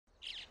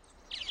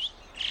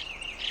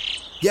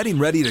Getting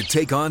ready to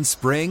take on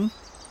spring?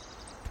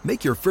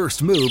 Make your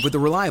first move with the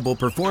reliable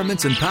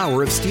performance and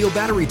power of Steel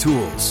battery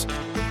tools.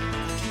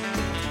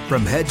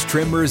 From hedge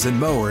trimmers and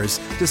mowers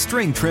to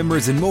string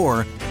trimmers and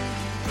more,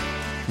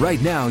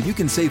 right now you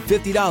can save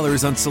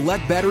 $50 on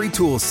select battery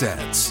tool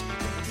sets.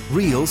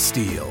 Real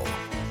Steel.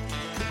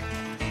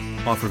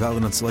 Offer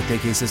valid on select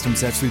AK system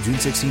sets through June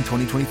 16,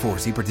 2024.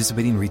 See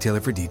participating retailer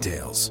for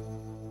details.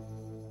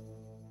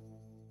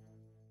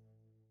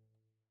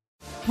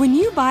 When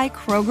you buy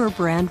Kroger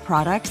brand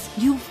products,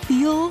 you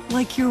feel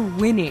like you're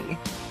winning.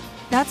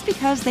 That's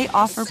because they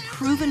offer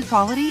proven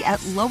quality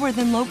at lower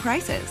than low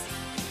prices.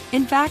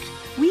 In fact,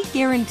 we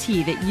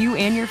guarantee that you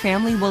and your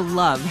family will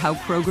love how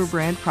Kroger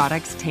brand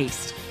products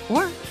taste,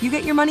 or you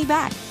get your money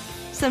back.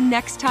 So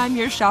next time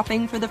you're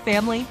shopping for the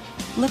family,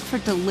 look for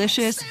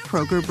delicious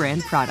Kroger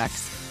brand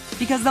products,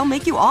 because they'll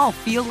make you all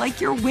feel like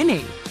you're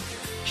winning.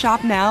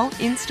 Shop now,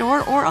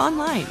 in-store, or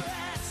online.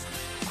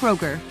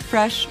 Kroger,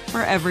 fresh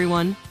for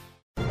everyone.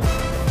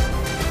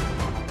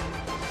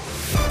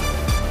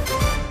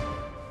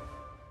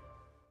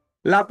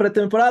 La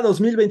pretemporada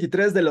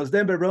 2023 de los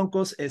Denver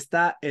Broncos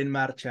está en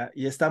marcha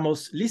y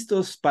estamos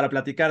listos para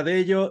platicar de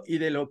ello y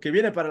de lo que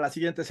viene para la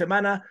siguiente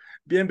semana.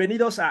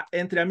 Bienvenidos a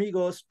Entre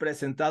Amigos,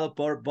 presentado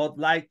por Bud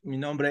Light. Mi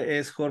nombre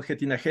es Jorge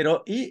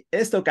Tinajero y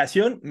esta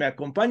ocasión me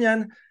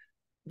acompañan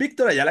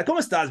Víctor Ayala. ¿Cómo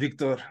estás,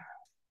 Víctor?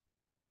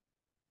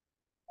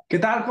 ¿Qué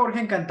tal, Jorge?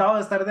 Encantado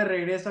de estar de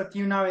regreso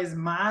aquí una vez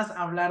más,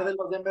 a hablar de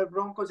los Denver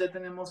Broncos. Ya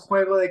tenemos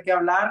juego de qué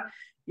hablar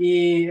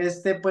y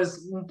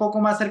pues un poco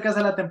más cerca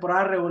de la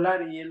temporada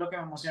regular, y es lo que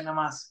me emociona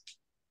más.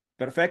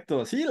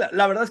 Perfecto. Sí,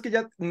 la verdad es que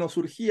ya nos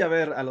surgía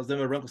ver a los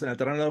Denver Broncos en el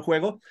terreno del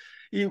juego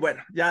y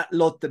bueno, ya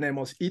lo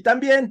tenemos. Y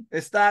también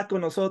está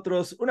con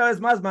nosotros una vez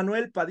más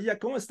Manuel Padilla.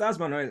 ¿Cómo estás,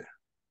 Manuel?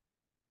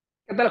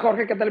 ¿Qué tal,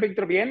 Jorge? ¿Qué tal,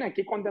 Víctor? Bien,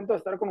 aquí contento de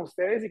estar con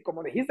ustedes y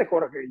como dijiste,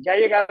 Jorge, ya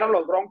llegaron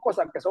los Broncos,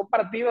 empezó un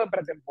partido de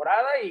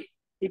pretemporada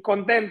y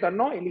contento,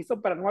 ¿no? Y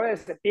listo para el 9 de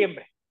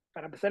septiembre,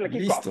 para empezar el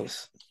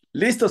kickoff.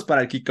 Listos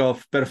para el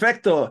kickoff.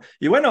 Perfecto.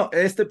 Y bueno,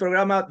 este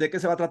programa, ¿de qué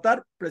se va a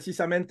tratar?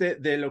 Precisamente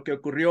de lo que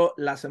ocurrió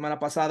la semana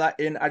pasada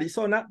en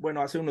Arizona.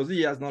 Bueno, hace unos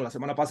días, ¿no? La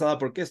semana pasada,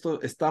 porque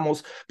esto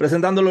estamos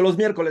presentándolo los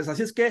miércoles.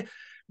 Así es que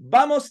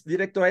vamos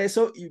directo a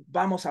eso y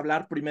vamos a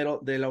hablar primero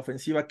de la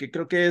ofensiva, que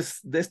creo que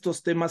es de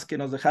estos temas que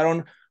nos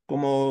dejaron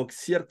como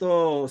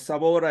cierto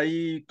sabor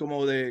ahí,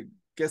 como de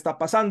qué está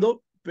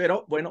pasando.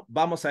 Pero bueno,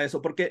 vamos a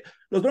eso, porque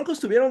los Broncos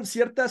tuvieron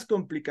ciertas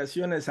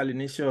complicaciones al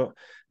inicio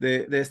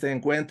de este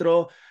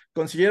encuentro.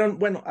 Consiguieron,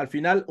 bueno, al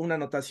final una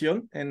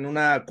anotación en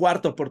una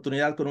cuarta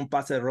oportunidad con un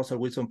pase de Russell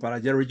Wilson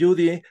para Jerry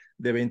Jeudy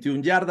de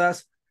 21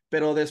 yardas,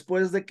 pero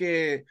después de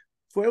que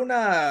fue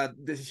una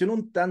decisión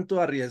un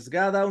tanto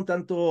arriesgada, un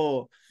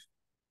tanto...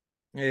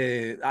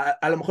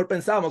 a lo mejor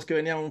pensábamos que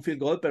venía un field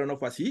goal, pero no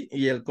fue así,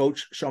 y el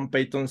coach Sean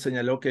Payton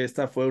señaló que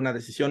esta fue una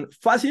decisión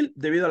fácil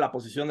debido a la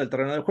posición del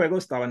terreno del juego.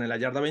 Estaban en la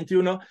yarda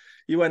 21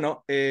 y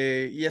bueno,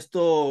 y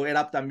esto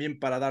era también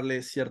para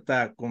darle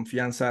cierta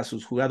confianza a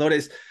sus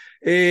jugadores.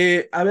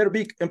 A ver,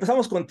 Vic,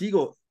 empezamos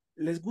contigo.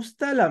 ¿Les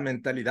gusta la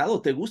mentalidad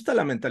o te gusta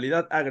la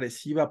mentalidad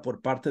agresiva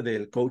por parte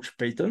del coach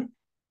Payton?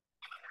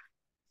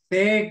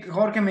 Sí,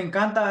 Jorge, me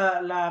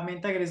encanta la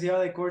mente agresiva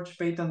de Coach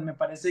Payton. Me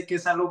parece que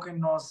es algo que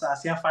nos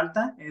hacía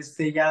falta,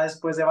 ya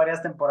después de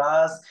varias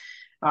temporadas.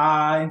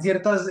 En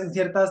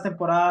ciertas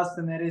temporadas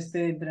tener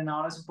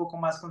entrenadores un poco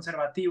más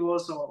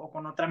conservativos o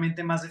con otra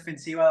mente más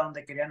defensiva,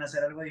 donde querían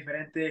hacer algo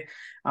diferente,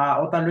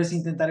 o tal vez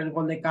intentar el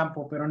gol de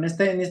campo. Pero en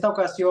esta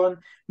ocasión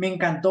me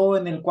encantó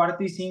en el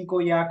 4 y 5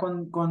 ya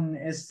con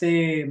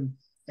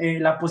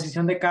la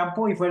posición de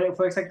campo, y fue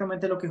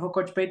exactamente lo que dijo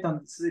Coach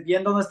Payton.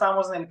 Viendo dónde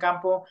estábamos en el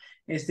campo,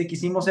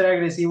 quisimos ser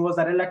agresivos,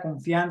 darle la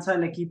confianza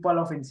al equipo a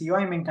la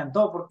ofensiva, y me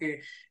encantó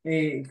porque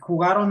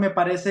jugaron, me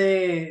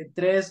parece,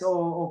 3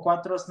 o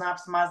 4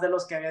 snaps más de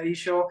los que había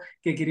dicho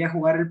que quería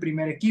jugar el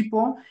primer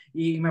equipo,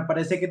 y me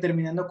parece que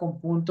terminando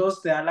con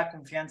puntos te da la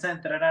confianza de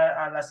entrar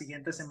a la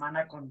siguiente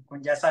semana con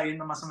ya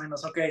sabiendo más o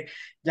menos, ok,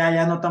 ya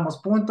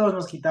anotamos puntos,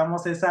 nos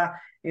quitamos esa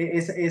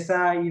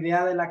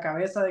idea de la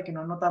cabeza de que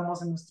no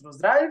anotamos en nuestros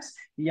drives,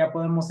 y ya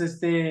podemos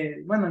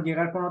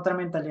llegar con otra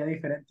mentalidad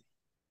diferente.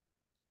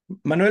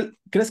 Manuel,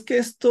 ¿crees que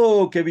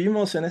esto que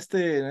vimos en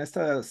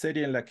esta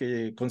serie en la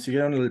que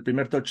consiguieron el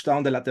primer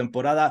touchdown de la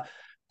temporada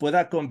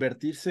pueda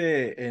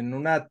convertirse en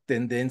una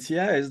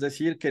tendencia? Es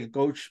decir, que el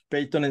coach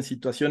Payton en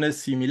situaciones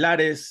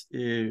similares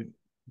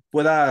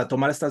pueda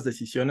tomar estas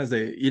decisiones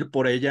de ir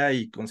por ella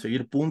y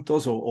conseguir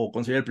puntos o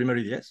conseguir el primero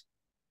y 10.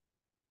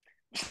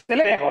 Se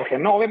le deja, Jorge,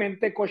 ¿no?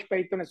 Obviamente, Coach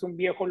Payton es un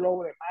viejo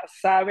lobo de mar,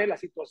 sabe las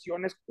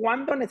situaciones,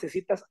 cuándo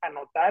necesitas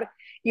anotar,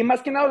 y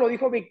más que nada lo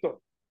dijo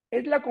Víctor,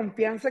 es la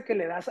confianza que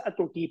le das a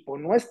tu equipo,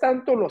 no es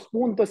tanto los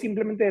puntos, es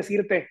simplemente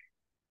decirte,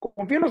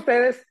 confío en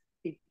ustedes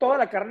y toda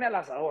la carne al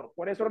asador.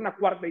 Por eso era una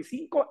 4 y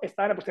 5,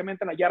 estaban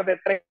aproximadamente en la yarda de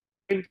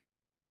 30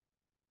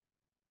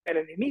 el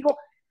enemigo.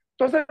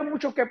 Entonces hay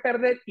mucho que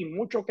perder y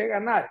mucho que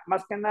ganar.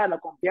 Más que nada la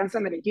confianza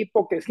en el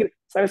equipo, que decir,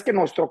 sabes que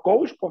nuestro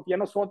coach confía en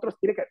nosotros,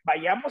 quiere que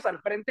vayamos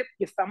al frente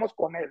y estamos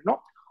con él,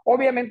 ¿no?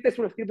 Obviamente es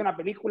un escrito de una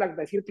película,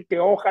 decirte que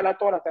ojalá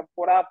toda la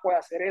temporada pueda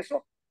hacer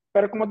eso,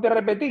 pero como te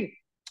repetí,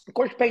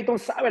 Coach Payton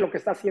sabe lo que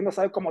está haciendo,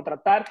 sabe cómo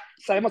tratar.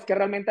 Sabemos que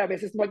realmente a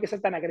veces no hay que ser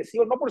tan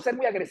agresivo. No por ser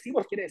muy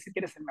agresivos quiere decir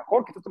que eres el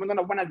mejor, que estás tomando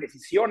unas buenas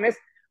decisiones.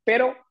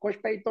 Pero Coach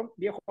Payton,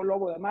 viejo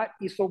lobo de mar,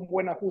 hizo un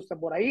buen ajuste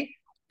por ahí.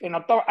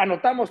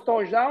 Anotamos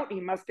touchdown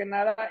y más que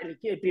nada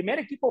el primer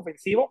equipo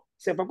ofensivo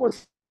se fue con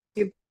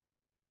 100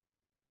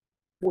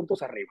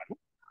 puntos arriba, ¿no?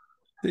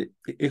 Sí,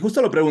 y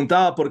justo lo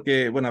preguntaba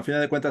porque, bueno, a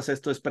final de cuentas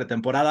esto es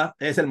pretemporada,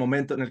 es el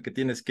momento en el que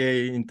tienes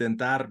que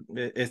intentar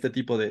este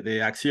tipo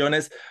de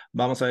acciones.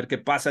 Vamos a ver qué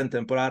pasa en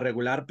temporada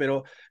regular,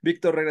 pero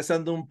Víctor,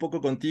 regresando un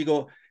poco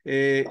contigo,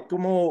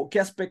 ¿qué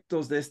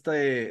aspectos de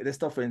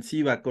esta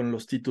ofensiva con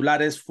los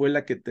titulares fue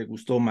la que te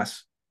gustó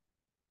más?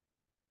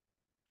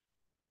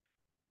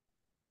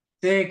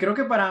 Sí, creo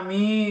que para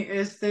mí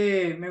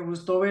me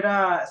gustó ver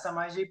a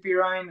Samaje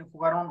Perine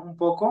jugar un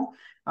poco.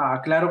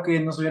 Claro que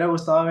nos hubiera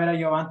gustado ver a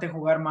Giovante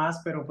jugar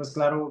más, pero pues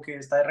claro que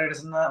está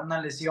regresando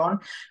una lesión.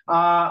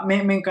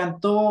 Me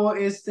encantó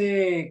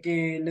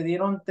que le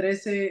dieron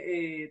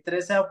 13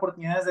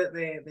 oportunidades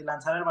de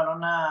lanzar el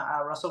balón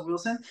a Russell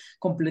Wilson.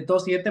 Completó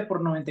 7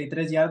 por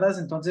 93 yardas,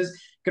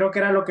 entonces creo que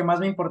era lo que más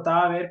me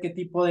importaba ver qué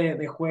tipo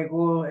de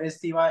juego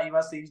iba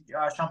a seguir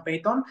a Sean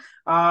Payton.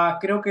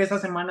 Creo que esta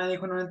semana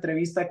dijo en una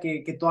entrevista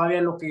que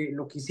todavía lo que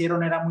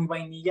hicieron era muy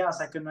vainilla, o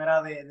sea que no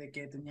era de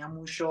que tenía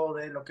mucho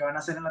de lo que van a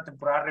hacer en la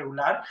temporada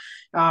regular.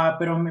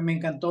 Pero me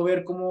encantó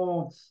ver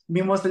cómo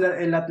vimos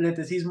el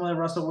atleticismo de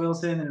Russell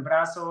Wilson en el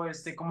brazo,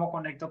 cómo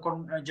conectó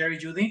con Jerry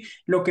Jeudy.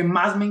 Lo que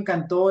más me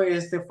encantó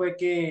fue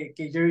que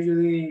Jerry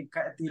Jeudy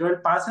tiró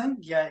el pase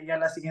y a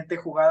la siguiente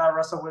jugada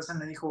Russell Wilson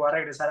le dijo, va a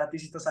regresar a ti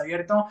si estás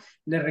abierto,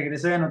 le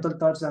regresó y anotó el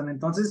touchdown.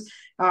 Entonces,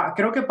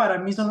 creo que para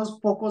mí son los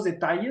pocos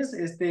detalles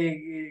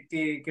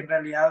que en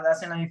realidad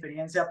hacen la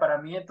diferencia para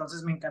mí.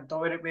 Entonces me encantó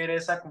ver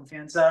esa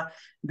confianza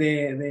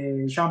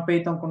de Sean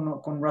Payton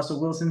con Russell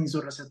Wilson y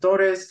sus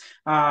receptores,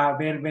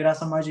 ver a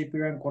Samaje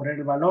Perine correr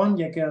el balón,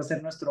 ya que va a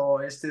ser nuestro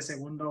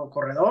segundo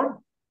corredor.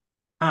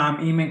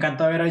 Y me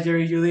encantó ver a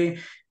Jerry Jeudy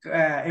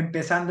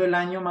empezando el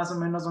año más o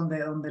menos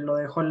donde lo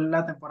dejó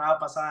la temporada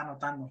pasada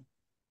anotando.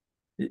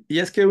 Y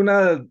es que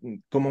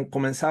como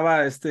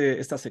comenzaba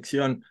esta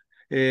sección,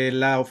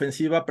 la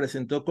ofensiva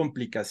presentó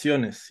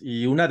complicaciones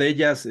y una de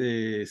ellas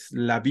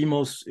la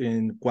vimos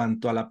en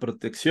cuanto a la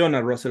protección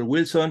a Russell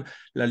Wilson.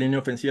 La línea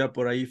ofensiva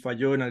por ahí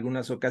falló en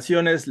algunas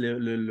ocasiones,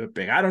 le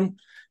pegaron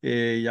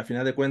y a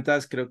final de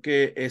cuentas creo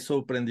que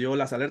eso prendió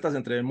las alertas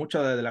entre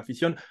mucha de la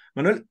afición.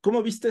 Manuel,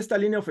 ¿cómo viste esta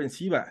línea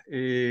ofensiva?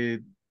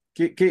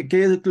 ¿Qué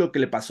es lo que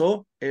le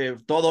pasó?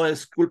 ¿Todo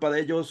es culpa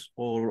de ellos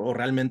o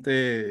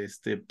realmente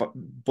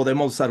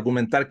podemos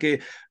argumentar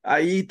que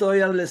ahí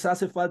todavía les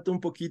hace falta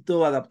un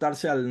poquito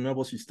adaptarse al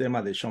nuevo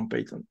sistema de Sean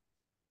Payton?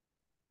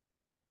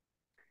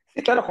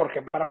 Sí, claro,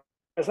 Jorge. Para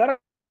empezar,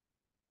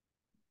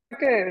 hay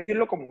que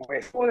decirlo como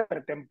es, de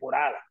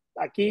pretemporada.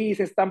 Aquí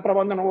se están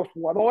probando nuevos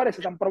jugadores,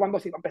 se están probando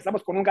si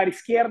empezamos con un guard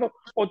izquierdo,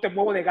 o te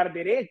muevo de guard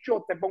derecho,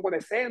 o te pongo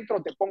de centro,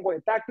 o te pongo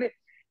de tackle.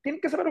 Tienen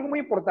que saber algo muy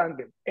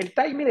importante. El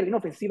timing de la línea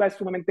ofensiva es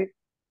sumamente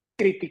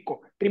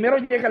crítico. Primero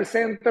llega al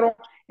centro,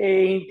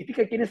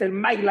 identifica quién es el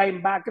my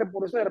linebacker,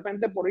 por eso de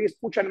repente por ahí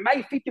escuchan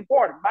my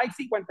 54, my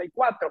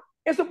 54.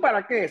 ¿Eso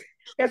para qué es?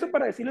 Eso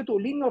para decirle a tu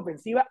línea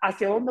ofensiva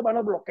hacia dónde van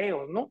los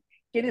bloqueos, ¿no?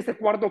 ¿Quién es el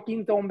cuarto o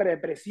quinto hombre de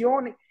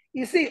presión?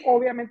 Y sí,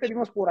 obviamente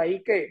vimos por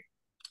ahí que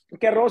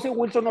Russell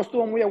Wilson no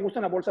estuvo muy a gusto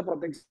en la bolsa de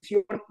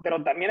protección,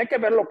 pero también hay que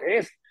ver lo que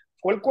es.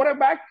 Fue el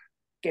quarterback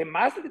que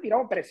más te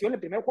tiraba presión en el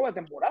primer juego de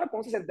temporada,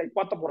 con un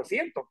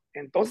 64%.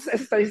 Entonces,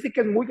 esa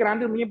estadística es muy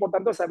grande, es muy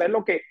importante saber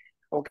lo que,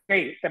 ok,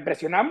 te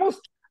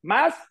presionamos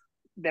más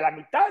de la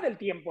mitad del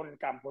tiempo en el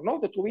campo, ¿no?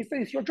 Te tuviste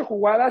 18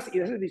 jugadas y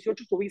de esas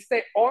 18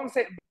 tuviste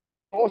 11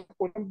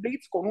 con un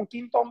blitz, con un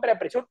quinto hombre de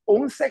presión o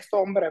un sexto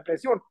hombre de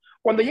presión.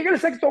 Cuando llega el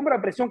sexto hombre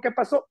de presión, ¿qué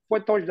pasó?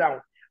 Fue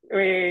touchdown.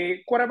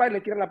 Quarterback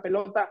le tira la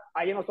pelota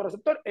ahí en nuestro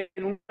receptor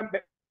en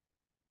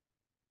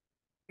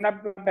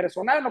una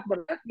personal, ¿no?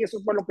 Y eso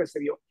fue lo que se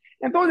dio.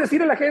 Entonces,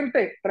 decirle a la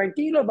gente,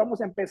 tranquilos,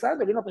 vamos a empezar,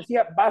 la línea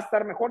ofensiva va a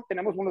estar mejor,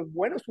 tenemos unos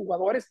buenos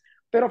jugadores,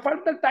 pero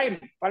falta el time,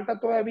 falta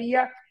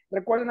todavía,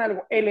 recuerden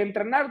algo, el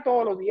entrenar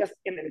todos los días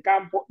en el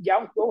campo, ya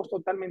un juego es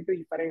totalmente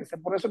diferente.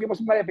 Por eso vimos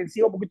una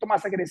defensiva un poquito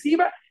más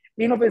agresiva,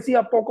 línea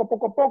ofensiva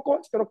poco,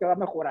 espero que va a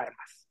mejorar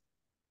más.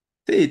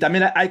 Sí,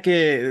 también hay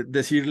que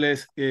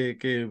decirles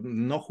que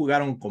no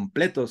jugaron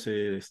completos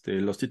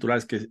los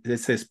titulares que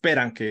se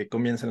esperan que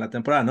comiencen la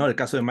temporada, ¿no? El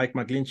caso de Mike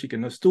McGlinchey que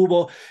no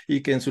estuvo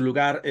y que en su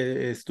lugar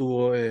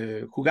estuvo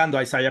jugando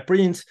a Isaiah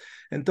Prince.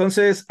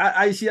 Entonces,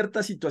 hay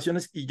ciertas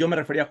situaciones y yo me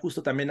refería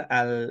justo también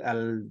a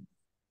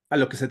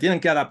lo que se tienen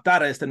que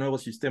adaptar a este nuevo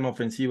sistema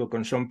ofensivo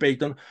con Sean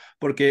Payton,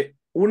 porque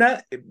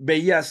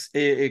veías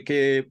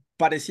que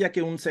parecía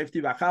que un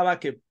safety bajaba,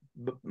 que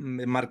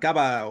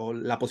marcaba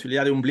la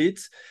posibilidad de un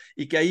blitz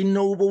y que ahí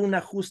no hubo un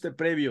ajuste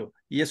previo.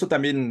 Y eso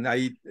también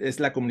ahí es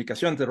la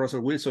comunicación entre Russell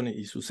Wilson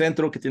y su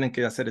centro, que tienen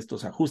que hacer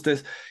estos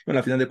ajustes. Bueno,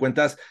 al final de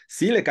cuentas,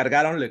 sí le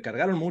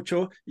cargaron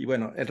mucho. Y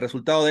bueno, el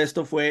resultado de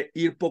esto fue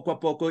ir poco a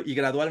poco y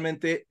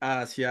gradualmente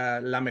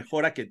hacia la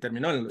mejora que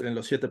terminó en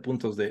los 7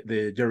 puntos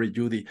de Jerry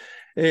Jeudy.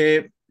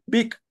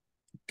 Vic,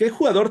 ¿qué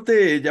jugador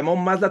te llamó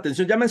más la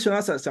atención? Ya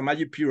mencionabas a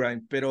Samaje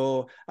Perine,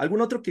 pero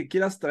 ¿algún otro que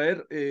quieras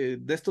traer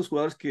de estos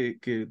jugadores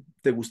que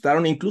te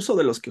gustaron, incluso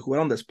de los que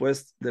jugaron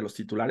después de los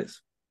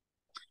titulares?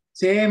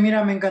 Sí,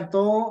 mira, me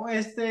encantó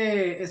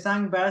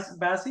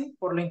Bassi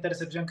por la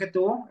intercepción que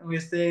tuvo,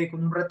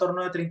 con un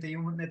retorno de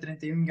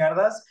 31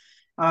 yardas.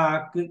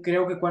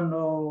 Creo que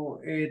cuando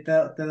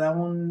te da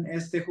un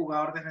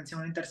jugador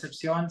defensivo una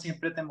intercepción,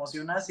 siempre te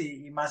emocionas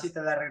y más si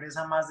te da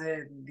regresa más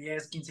de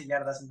 10, 15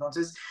 yardas.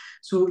 Entonces,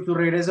 su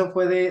regreso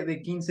fue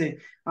de 15.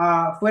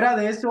 Fuera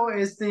de eso,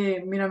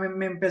 mira,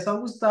 me empezó a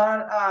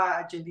gustar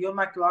a Jaleel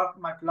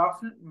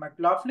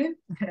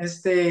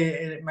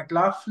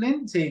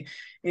McLaughlin, sí,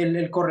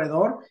 el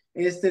corredor.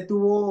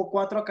 Tuvo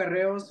 4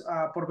 acarreos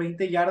por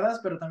 20 yardas,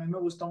 pero también me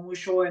gustó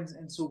mucho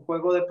en su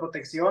juego de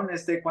protección,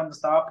 cuando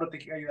estaba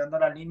ayudando a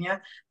la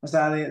línea, o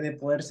sea, de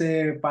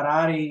poderse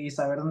parar y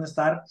saber dónde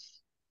estar.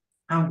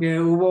 Aunque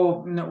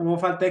hubo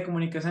falta de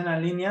comunicación en la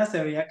línea,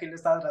 se veía que él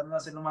estaba tratando de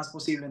hacer lo más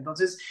posible.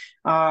 Entonces,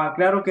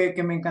 claro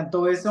que me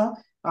encantó eso.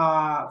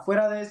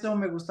 Fuera de eso,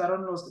 me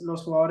gustaron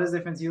los jugadores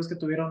defensivos que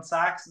tuvieron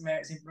sacks.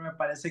 Siempre me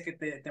parece que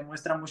te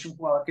muestra mucho un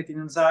jugador que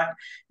tiene un sack.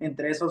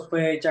 Entre esos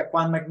fue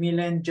Jaquan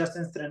McMillan,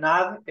 Justin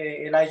Strenad,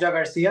 Elijah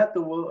García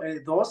tuvo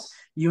 2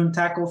 y un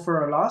tackle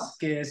for a loss,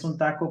 que es un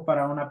tackle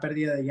para una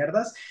pérdida de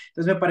yardas.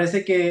 Entonces, me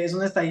parece que es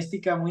una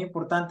estadística muy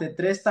importante.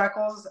 3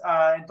 tackles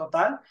en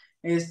total,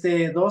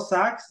 2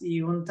 sacks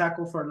y un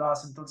tackle for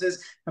loss.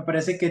 Entonces, me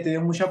parece que te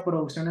dio mucha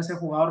producción ese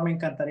jugador. Me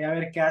encantaría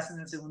ver qué hace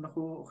en el segundo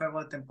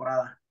juego de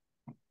temporada.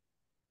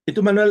 Y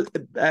tú, Manuel,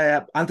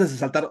 antes de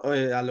saltar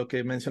a lo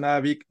que mencionaba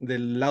Vic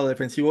del lado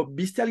defensivo,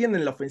 ¿viste a alguien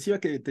en la ofensiva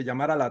que te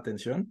llamara la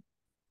atención?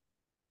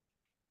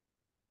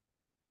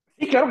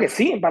 Sí, claro que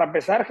sí. Para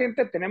empezar,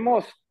 gente,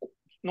 tenemos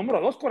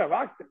número 2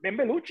 quarterback, Ben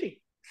Bellucci,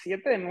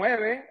 7 de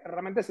 9.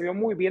 Realmente se vio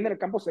muy bien en el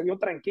campo, se vio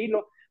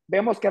tranquilo.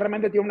 Vemos que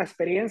realmente tiene una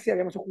experiencia,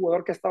 vemos un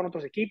jugador que ha estado en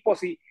otros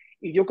equipos y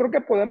yo creo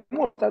que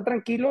podemos estar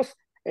tranquilos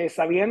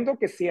sabiendo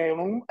que si en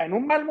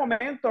un mal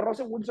momento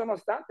Russell Wilson no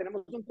está,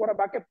 tenemos un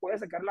quarterback que puede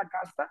sacar la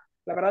casta.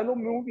 La verdad lo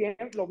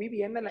vi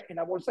bien en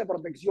la bolsa de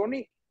protección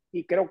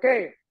y creo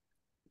que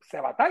se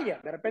batalla.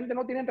 De repente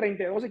no tienen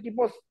 32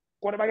 equipos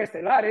quarterback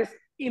estelares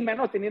y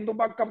menos teniendo un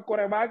backup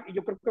quarterback. Y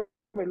yo creo que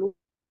Belucci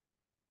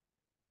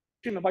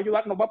nos va a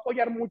ayudar, nos va a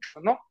apoyar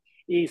mucho, ¿no?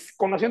 Y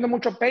conociendo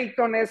mucho a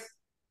Peyton,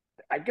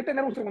 hay que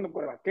tener un segundo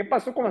quarterback. ¿Qué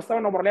pasó cuando estaba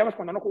en Nueva Orleans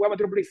cuando no jugaba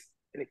Drew Brees?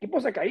 El equipo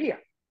se caía.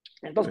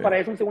 Entonces, para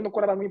eso un segundo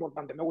quarterback muy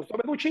importante. Me gustó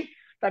Belucci,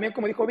 también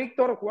como dijo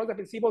Víctor, jugadores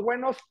defensivos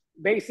buenos,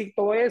 basic,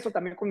 todo eso,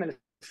 también con el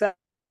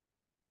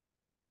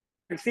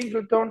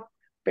Singleton,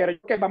 pero yo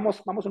creo que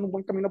vamos en un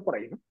buen camino por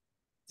ahí, ¿no?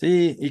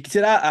 Sí, y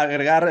quisiera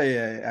agregar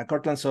a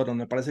Cortland Sutton.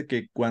 Me parece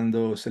que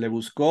cuando se le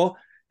buscó,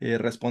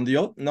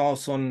 respondió. No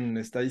son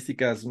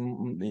estadísticas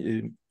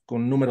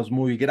con números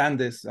muy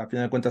grandes. A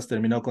final de cuentas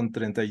terminó con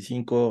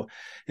 35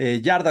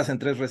 yardas en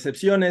 3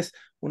 recepciones,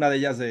 una de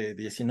ellas de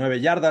 19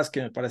 yardas, que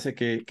me parece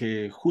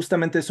que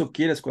justamente eso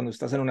quieres cuando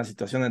estás en una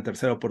situación de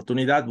tercera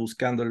oportunidad,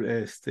 buscando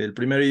el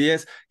primero y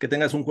 10, que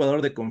tengas un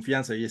jugador de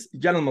confianza. Y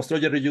ya nos mostró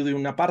Jerry Jeudy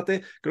una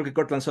parte, creo que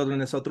Cortland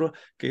Sutton es otro,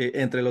 que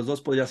entre los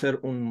dos podría hacer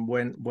un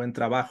buen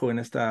trabajo en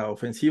esta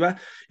ofensiva.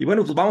 Y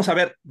bueno, pues vamos a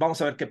ver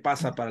qué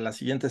pasa para la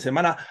siguiente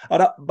semana.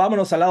 Ahora,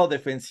 vámonos al lado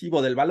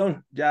defensivo del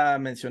balón. Ya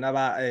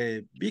mencionaba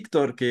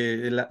Víctor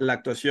que la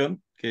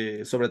actuación,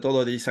 que sobre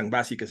todo de Ethan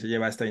Bassi, que se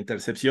lleva esta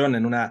intercepción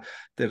en una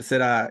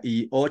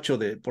 3.y 8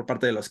 por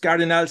parte de los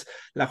Cardinals,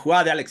 la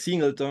jugada de Alex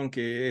Singleton,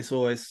 que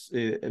eso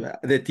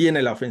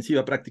detiene la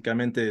ofensiva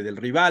prácticamente del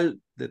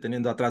rival,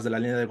 deteniendo atrás de la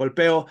línea de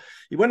golpeo,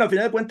 y bueno, al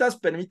final de cuentas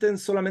permiten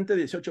solamente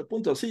 18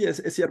 puntos, sí,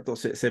 es cierto,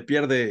 se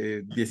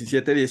pierde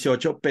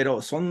 17-18,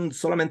 pero son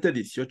solamente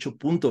 18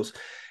 puntos.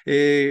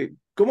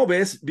 ¿Cómo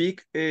ves,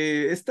 Vic,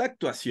 esta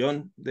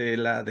actuación de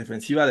la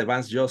defensiva de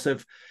Vance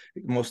Joseph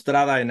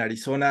mostrada en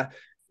Arizona?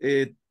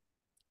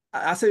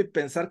 Hace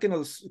pensar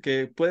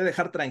que puede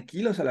dejar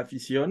tranquilos a la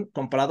afición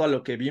comparado a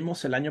lo que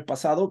vimos el año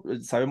pasado.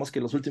 Sabemos que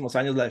en los últimos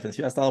años la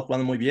defensiva ha estado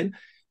jugando muy bien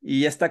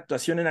y esta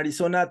actuación en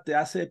Arizona te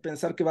hace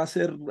pensar que va a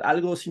ser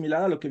algo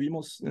similar a lo que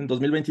vimos en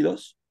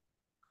 2022.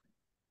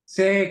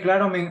 Sí,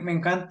 claro, me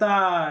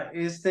encanta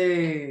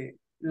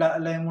la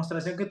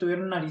demostración que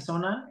tuvieron en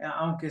Arizona,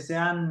 aunque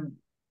sean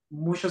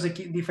muchos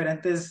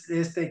diferentes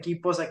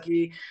equipos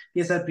aquí,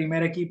 y es el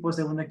primer equipo,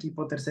 segundo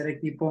equipo, tercer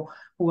equipo,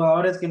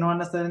 jugadores que no van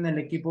a estar en el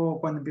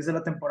equipo cuando empiece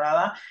la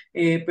temporada,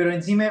 pero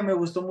en sí me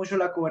gustó mucho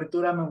la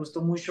cobertura, me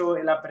gustó mucho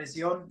la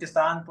presión que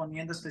estaban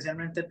poniendo,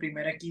 especialmente el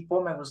primer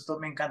equipo,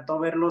 me encantó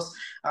verlos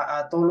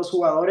a todos los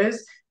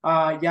jugadores.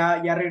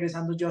 Ya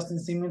regresando Justin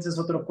Simmons es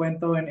otro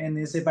cuento en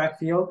ese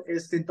backfield.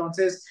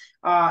 Entonces,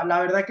 la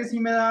verdad que sí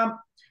me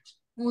da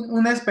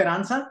Una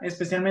esperanza,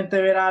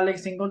 especialmente ver a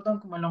Alex Singleton,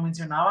 como lo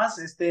mencionabas,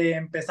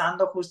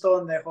 empezando justo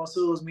donde dejó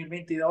su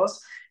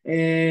 2022.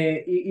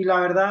 Y la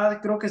verdad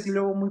creo que sí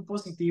lo veo muy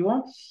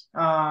positivo.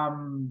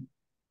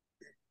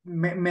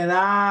 Me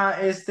da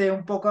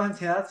un poco de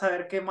ansiedad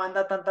saber que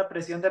manda tanta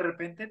presión de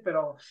repente,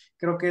 pero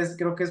creo que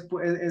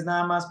es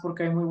nada más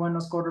porque hay muy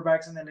buenos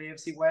quarterbacks en el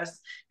AFC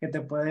West que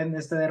te pueden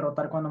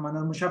derrotar cuando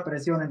mandas mucha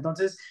presión.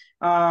 Entonces,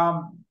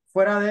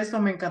 fuera de esto,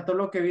 me encantó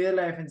lo que vi de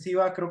la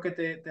defensiva. Creo que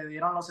te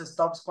dieron los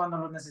stops cuando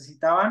los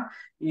necesitaban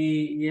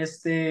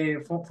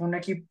fue un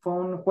equipo, fue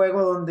un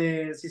juego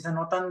donde si se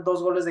anotan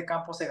 2 goles de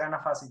campo se gana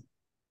fácil.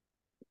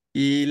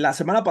 Y la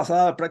semana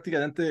pasada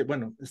prácticamente,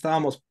 bueno,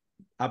 estábamos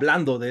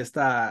hablando de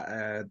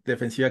esta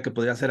defensiva que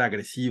podría ser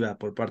agresiva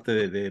por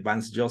parte de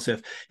Vance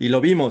Joseph y lo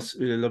vimos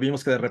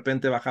que de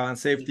repente bajaban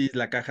safeties,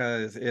 la caja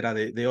era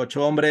de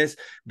 8 hombres,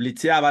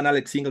 blitzeaban,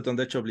 Alex Singleton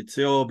de hecho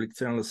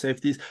blitzearon los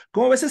safeties.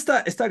 ¿Cómo ves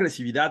esta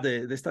agresividad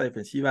de esta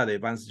defensiva de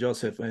Vance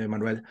Joseph,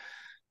 Manuel?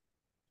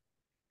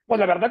 Pues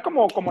la verdad,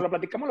 como lo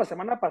platicamos la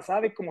semana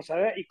pasada y como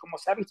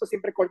se ha visto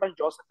siempre con Van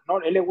Joseph, ¿no?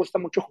 A él le gusta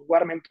mucho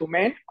jugar man to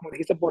man, como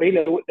dijiste por ahí,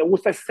 le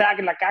gusta sack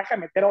la caja,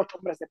 meter a 8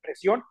 hombres de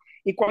presión.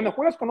 Y cuando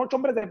juegas con 8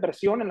 hombres de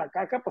presión en la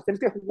caja, pues tienes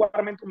que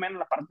jugar man to man en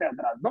la parte de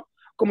atrás, ¿no?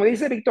 Como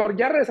dice Víctor,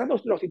 ya regresando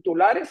los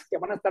titulares que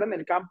van a estar en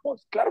el campo,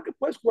 claro que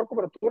puedes jugar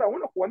cobertura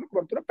uno, jugando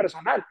cobertura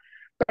personal.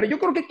 Pero yo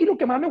creo que aquí lo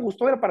que más me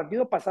gustó del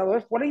partido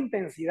pasado fue la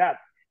intensidad.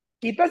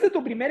 Quitaste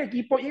tu primer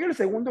equipo, llega el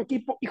segundo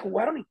equipo y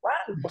jugaron igual.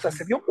 O sea,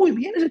 se vio muy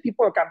bien ese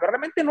tipo de cambio.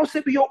 Realmente no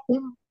se vio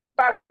un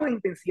pacto de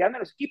intensidad en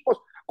los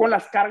equipos con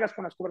las cargas,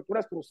 con las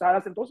coberturas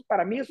cruzadas. Entonces,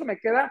 para mí eso me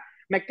queda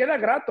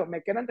grato,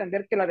 me queda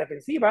entender que la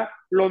defensiva,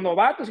 los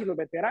novatos y los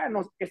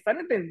veteranos están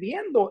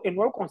entendiendo el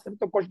nuevo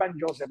concepto de Coach Van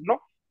Joseph, ¿no?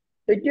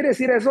 ¿Qué quiere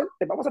decir eso?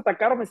 Te vamos a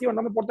atacar ofensiva,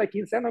 no me importa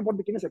quién sea, no me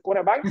importa quién es el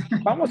quarterback,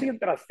 vamos a ir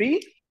tras ti.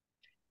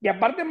 Y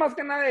aparte, más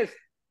que nada es,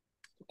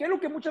 ¿qué es lo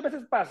que muchas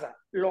veces pasa?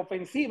 La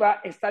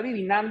ofensiva está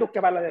adivinando que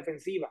va la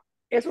defensiva.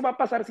 Eso va a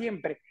pasar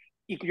siempre.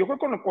 Y yo creo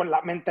que con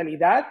la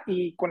mentalidad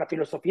y con la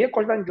filosofía de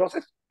Coldan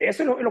Joseph,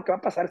 eso es lo que va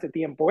a pasar este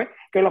tiempo, ¿eh?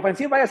 Que la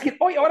ofensiva vaya a decir,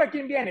 oye, ¿ahora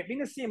quién viene?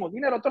 Viene Simmons,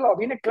 viene del otro lado,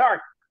 viene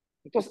Clark.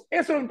 Entonces,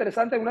 eso es lo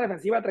interesante de una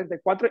defensiva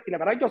 34 y la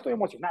verdad yo estoy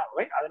emocionado,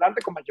 ¿eh?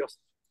 Adelante con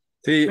Joseph.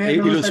 Sí, Me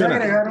gustaría ilusiona.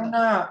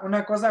 agregar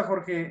una cosa,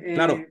 Jorge.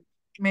 Claro.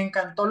 Me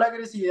encantó la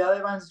agresividad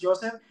de Vance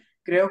Joseph.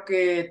 Creo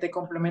que te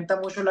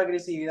complementa mucho la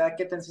agresividad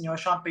que te enseñó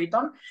Sean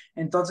Payton.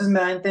 Entonces me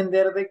da a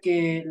entender de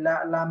que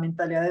la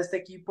mentalidad de este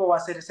equipo va a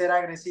ser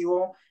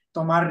agresivo,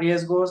 tomar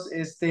riesgos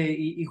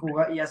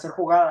y hacer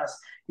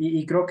jugadas.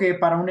 Y creo que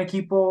para un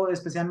equipo,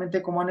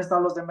 especialmente como han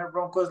estado los Denver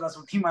Broncos las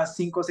últimas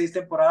 5 o 6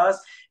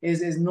 temporadas,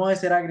 no es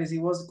ser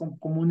agresivos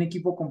como un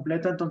equipo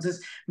completo.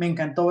 Entonces me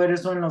encantó ver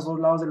eso en los dos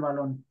lados del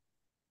balón.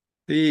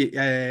 Sí,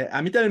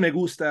 a mí también me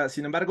gusta,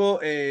 sin embargo,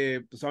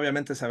 pues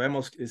obviamente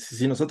sabemos,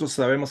 si nosotros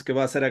sabemos que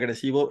va a ser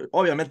agresivo,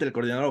 obviamente el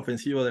coordinador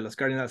ofensivo de los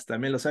Cardinals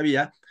también lo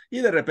sabía,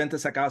 y de repente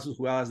sacaba sus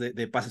jugadas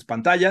de pases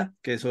pantalla,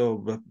 que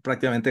eso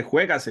prácticamente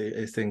juegas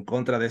en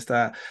contra de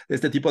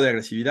este tipo de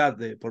agresividad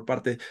por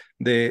parte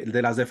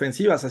de las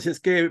defensivas, así es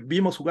que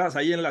vimos jugadas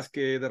ahí en las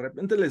que de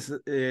repente les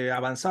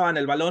avanzaban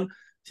el balón.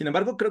 Sin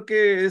embargo, creo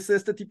que es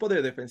este tipo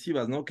de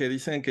defensivas, ¿no? Que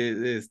dicen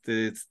que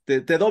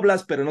te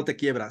doblas, pero no te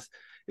quiebras.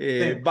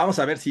 Sí. Vamos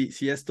a ver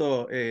si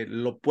esto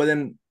lo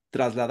pueden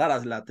trasladar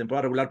a la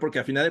temporada regular, porque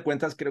a final de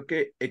cuentas creo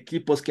que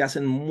equipos que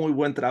hacen muy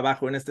buen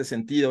trabajo en este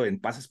sentido,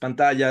 en pases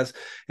pantallas,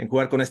 en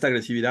jugar con esta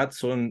agresividad,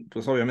 son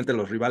pues obviamente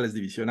los rivales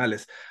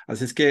divisionales.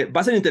 Así es que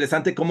va a ser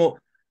interesante cómo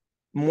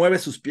mueve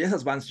sus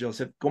piezas Vance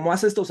Joseph, cómo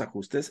hace estos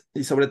ajustes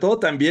y sobre todo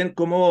también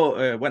cómo,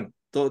 bueno,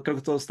 creo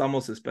que todos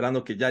estamos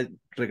esperando que ya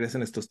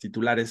regresen estos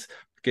titulares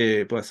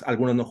que pues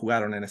algunos no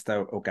jugaron en esta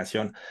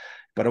ocasión.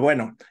 Pero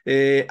bueno,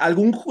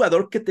 algún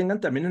jugador que tengan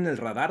también en el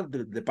radar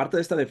de parte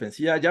de esta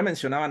defensiva, ya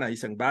mencionaban a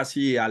Isaac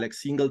Bassi, a Alex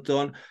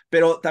Singleton,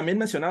 pero también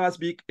mencionabas,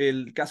 Vic,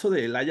 el caso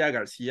de Elijah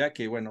García,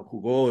 que bueno,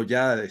 jugó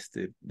ya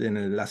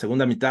en la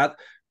segunda mitad,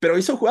 pero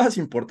hizo jugadas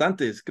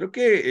importantes. Creo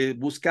que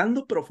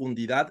buscando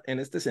profundidad en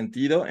este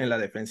sentido, en la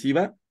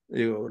defensiva,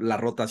 la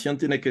rotación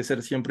tiene que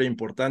ser siempre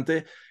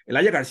importante.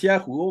 Elijah García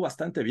jugó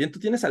bastante bien. ¿Tú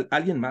tienes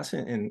alguien más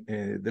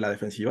de la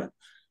defensiva,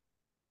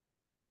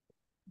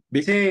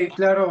 Vic? Sí,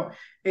 claro.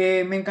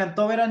 Me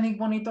encantó ver a Nick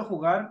Bonito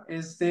jugar.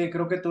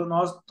 Creo que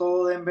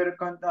todo Denver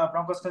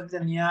Broncos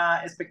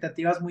tenía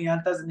expectativas muy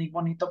altas de Nick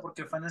Bonito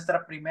porque fue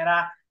nuestra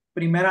primera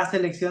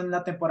selección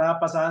la temporada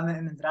pasada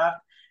en el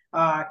draft.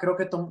 Creo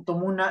que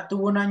tuvo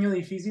un año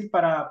difícil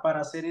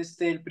para ser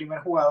el primer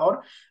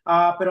jugador.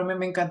 Pero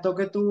me encantó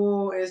que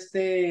tuvo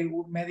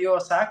medio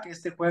sack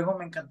este juego.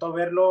 Me encantó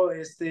verlo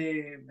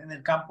en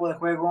el campo de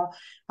juego.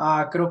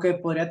 Creo que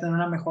podría tener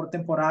una mejor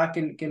temporada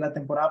que la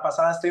temporada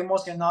pasada. Estoy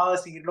emocionado de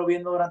seguirlo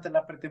viendo durante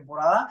la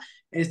pretemporada.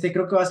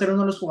 Creo que va a ser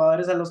uno de los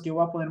jugadores a los que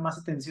voy a poner más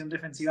atención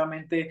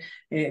defensivamente,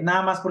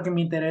 nada más porque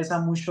me interesa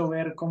mucho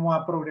ver cómo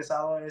ha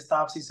progresado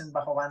esta offseason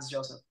bajo Vance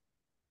Joseph.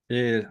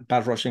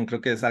 Pass rushing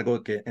creo que es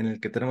algo en el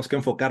que tenemos que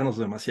enfocarnos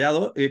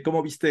demasiado.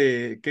 ¿Cómo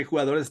viste qué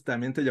jugadores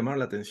también te llamaron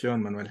la atención,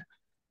 Manuel?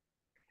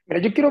 Mira,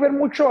 yo quiero ver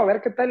mucho, a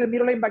ver qué tal el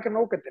miro linebacker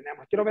nuevo que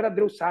tenemos. Quiero ver a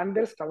Drew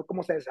Sanders, saber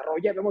cómo se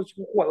desarrolla. Vemos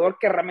un jugador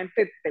que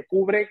realmente te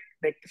cubre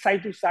de side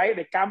to side,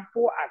 de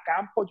campo a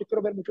campo. Yo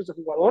quiero ver mucho ese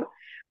jugador.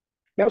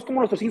 Vemos cómo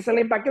nuestros inside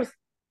linebackers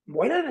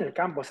vuelan en el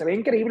campo. Se ve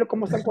increíble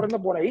cómo están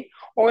corriendo por ahí.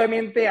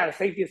 Obviamente al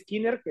safety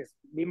Skinner, que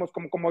vimos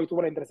cómo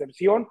tuvo la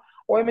intercepción.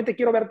 Obviamente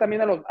quiero ver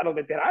también a los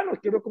veteranos.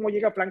 Quiero ver cómo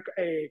llega Frank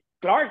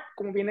Clark,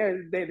 cómo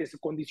viene de su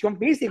condición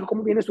física,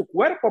 cómo viene su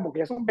cuerpo, porque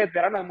ya es un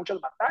veterano de muchas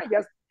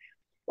batallas.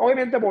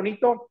 Obviamente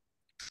bonito,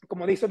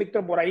 como dice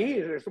Víctor por ahí,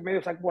 es un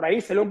medio sack por ahí,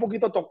 se le un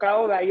poquito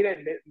tocado de ahí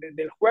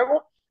del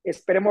juego.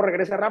 Esperemos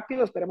regrese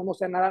rápido, esperemos no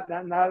sea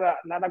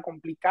nada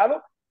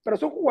complicado, pero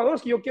son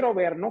jugadores que yo quiero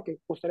ver, ¿no? Que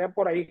gustaría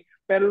por ahí.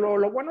 Pero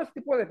lo bueno de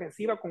este tipo de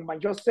defensiva con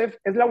Van Joseph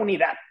es la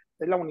unidad,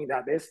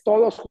 es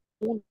todos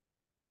juntos,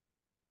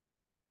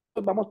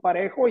 vamos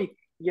parejo y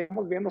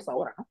vamos viendo hasta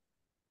ahora, ¿no?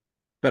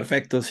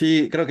 Perfecto,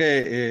 sí, creo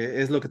que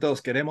es lo que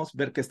todos queremos,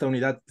 ver que esta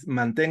unidad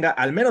mantenga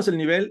al menos el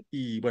nivel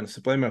y bueno,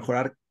 se puede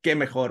mejorar, qué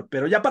mejor.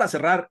 Pero ya para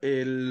cerrar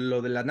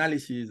lo del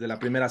análisis de la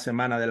primera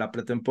semana de la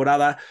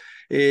pretemporada,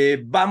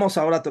 vamos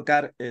ahora a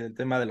tocar el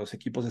tema de los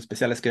equipos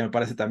especiales que me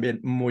parece también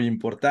muy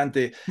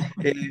importante.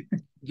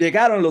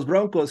 Llegaron los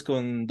Broncos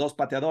con dos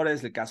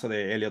pateadores, el caso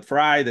de Elliot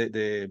Fry,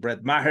 de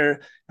Brett Maher,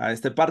 a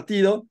este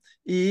partido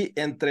y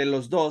entre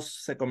los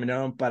dos se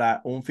combinaron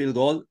para un field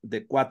goal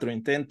de 4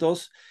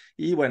 intentos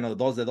y bueno,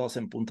 2 de 2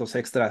 en puntos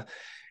extra.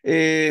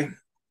 Eh,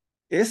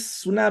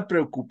 es una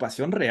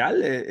preocupación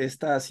real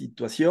esta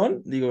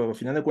situación. Digo, a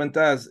final de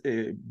cuentas,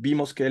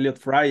 vimos que Elliot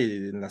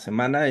Fry en la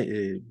semana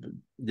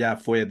ya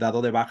fue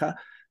dado de baja,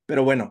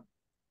 pero bueno,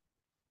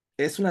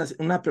 ¿es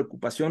una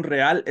preocupación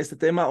real este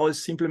tema o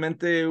es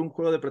simplemente un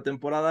juego de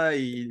pretemporada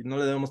y no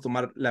le debemos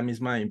tomar la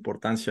misma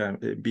importancia,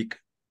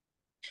 Vic?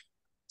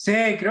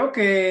 Sí, creo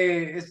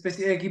que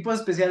equipos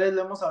especiales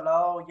lo hemos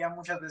hablado ya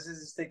muchas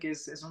veces, que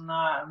es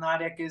una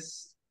área que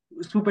es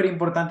súper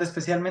importante,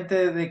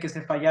 especialmente de que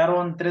se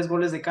fallaron 3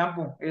 goles de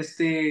campo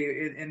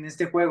en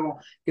este juego,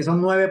 que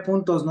son 9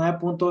 puntos, 9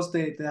 puntos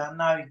te dan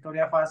una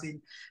victoria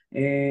fácil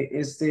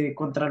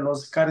contra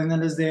los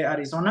Cardinals de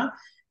Arizona.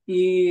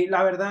 Y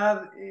la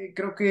verdad,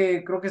 creo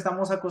que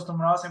estamos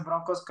acostumbrados en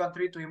Broncos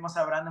Country. Tuvimos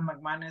a Brandon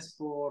McManus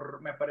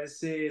por, me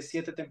parece,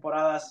 7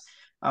 temporadas.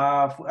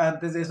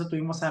 Antes de eso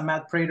tuvimos a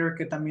Matt Prater,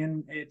 que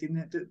también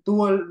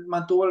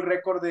mantuvo el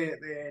récord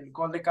del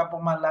gol de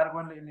campo más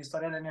largo en la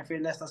historia de la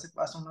NFL hasta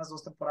hace unas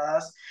 2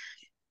 temporadas.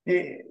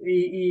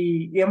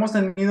 Y hemos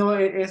tenido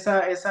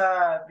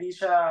esa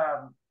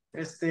dicha,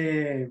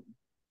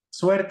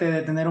 suerte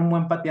de tener un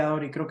buen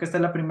pateador, y creo que esta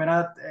es la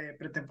primera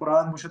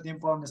pretemporada en mucho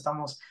tiempo donde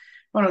estamos.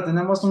 Bueno,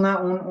 tenemos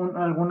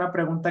alguna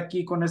pregunta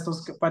aquí con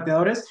estos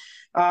pateadores.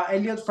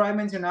 Elliot Fry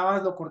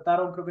mencionabas, lo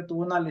cortaron, creo que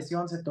tuvo una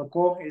lesión, se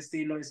tocó,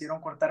 y lo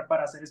hicieron cortar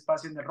para hacer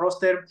espacio en el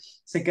roster.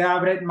 Se queda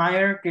Brett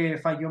Maher, que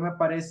falló, me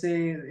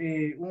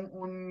parece,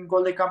 un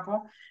gol de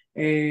campo,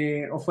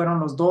 o fueron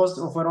los dos,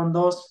 o fueron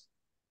dos.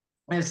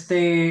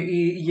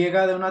 Y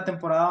llega de una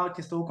temporada que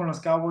estuvo con los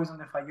Cowboys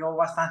donde falló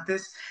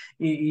bastantes,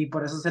 y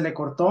por eso se le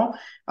cortó.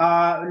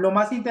 Lo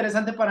más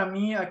interesante para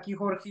mí aquí,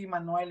 Jorge y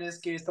Manuel,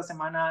 es que esta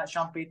semana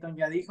Sean Payton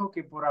ya dijo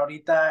que por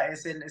ahorita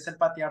es el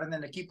pateador en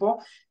el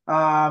equipo,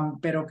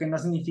 pero que no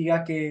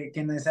significa que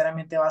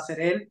necesariamente va a ser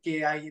él,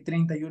 que hay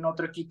 31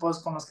 otros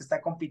equipos con los que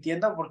está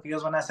compitiendo, porque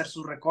ellos van a hacer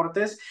sus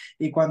recortes,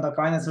 y cuando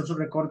acaben de hacer sus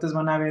recortes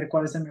van a ver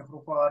cuál es el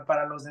mejor jugador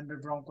para los Denver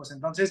Broncos.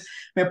 Entonces,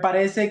 me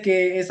parece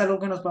que es algo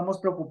que nos podemos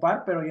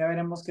preocupar, pero ya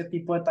veremos qué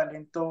tipo de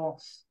talento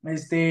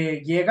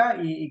llega,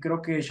 y creo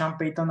que Sean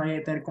Payton hay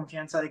que tener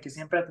confianza de que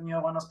siempre ha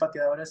tenido buenos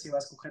pateadores y va a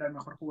escoger al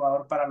mejor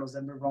jugador para los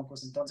Denver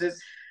Broncos.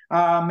 Entonces,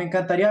 me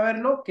encantaría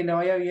verlo, que le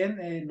vaya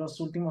bien los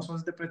últimos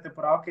 11 de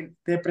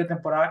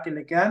pretemporada que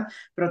le quedan,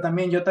 pero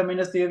yo también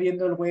estoy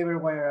viendo el waiver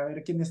wire, a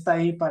ver quién está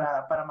ahí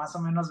para más o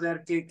menos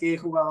ver qué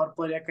jugador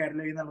podría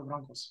caerle bien a los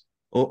Broncos.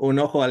 Un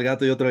ojo al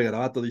gato y otro al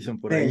garabato, dicen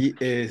por Sí.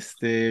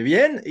 ahí.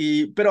 Bien,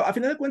 pero a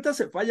final de cuentas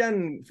se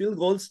fallan field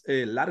goals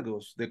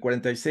largos, de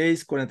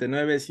 46,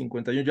 49,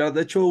 51 yardas.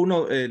 De hecho,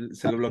 uno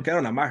se lo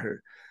bloquearon a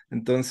Maher.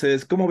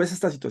 Entonces, ¿cómo ves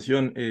esta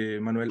situación,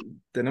 Manuel?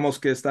 ¿Tenemos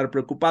que estar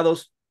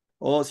preocupados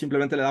o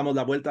simplemente le damos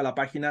la vuelta a la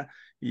página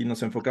y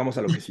nos enfocamos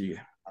a lo que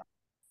sigue?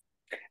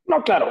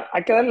 No, claro,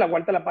 hay que darle la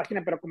vuelta a la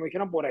página, pero como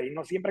dijeron por ahí,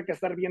 no siempre hay que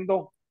estar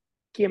viendo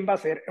quién va a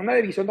ser. En una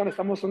división donde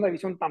estamos, en una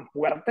división tan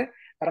fuerte,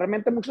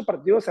 realmente muchos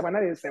partidos se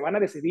van a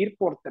decidir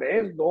por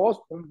 3,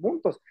 2, 1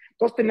 puntos.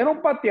 Entonces, tener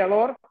un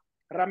pateador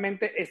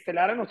realmente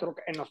estelar en nuestro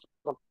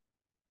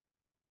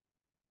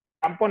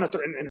campo, en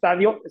el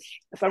estadio,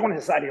 es algo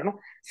necesario, ¿no?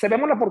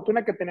 Sabemos la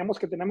fortuna que tenemos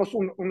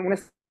un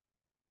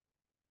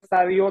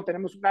estadio,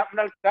 tenemos una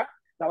altura,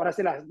 ahora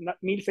hace las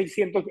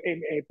 1600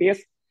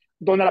 pies,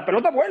 donde la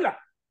pelota vuela.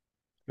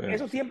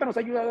 Eso siempre nos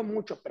ha ayudado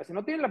mucho, pero si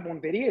no tienes la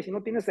puntería y si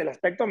no tienes el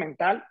aspecto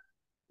mental,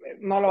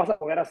 no lo vas a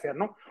poder hacer,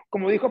 ¿no?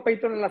 Como dijo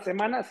Peyton en la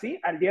semana, sí,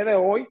 al día de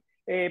hoy,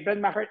 Brett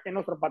Maher es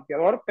nuestro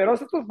pateador, pero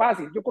esto es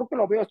fácil. Yo creo que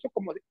lo veo esto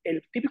como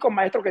el típico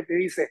maestro que te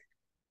dice,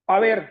 a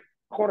ver,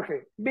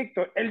 Jorge,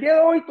 Víctor, el día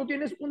de hoy tú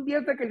tienes un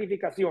 10 de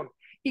calificación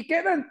y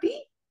queda en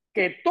ti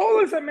que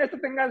todo el semestre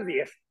tengas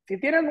 10. Si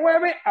tienes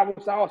 9,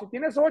 abusado. Si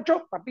tienes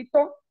 8,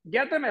 papito,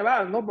 ya te me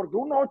vas, ¿no? Porque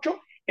un 8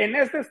 en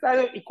este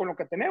estadio y con lo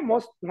que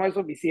tenemos no es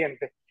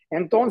suficiente.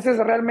 Entonces,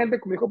 realmente,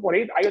 como dijo por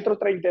ahí, hay otros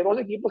 32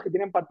 equipos que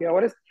tienen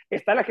pateadores,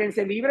 está la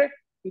agencia libre.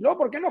 Y luego,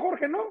 ¿por qué no,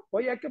 Jorge? No,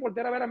 oye, hay que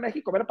voltear a ver a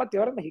México, ver a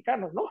pateadores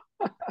mexicanos, ¿no?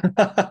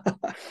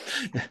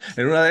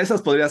 En una de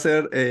esas podría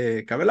ser,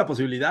 cabe la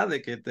posibilidad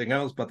de que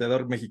tengamos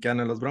pateador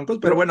mexicano en los Broncos,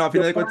 pero Yo, bueno, a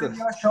fin yo de prohibí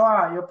cuentas. a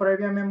Shoah, yo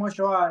prohibí a Memo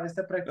Shoah,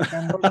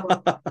 practicando con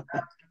por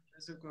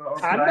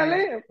ahí.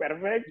 Ándale,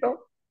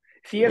 perfecto.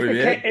 Si Muy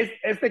bien.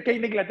 este Kane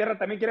de Inglaterra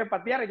también quiere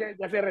patear,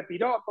 ya se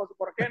retiró, entonces,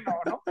 ¿por qué no,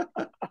 no?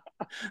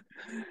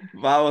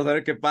 Vamos a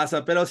ver qué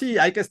pasa, pero sí,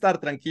 hay que estar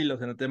tranquilos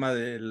en el tema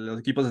de los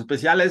equipos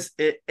especiales.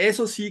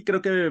 Eso sí,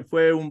 creo que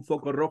fue un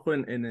foco rojo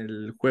en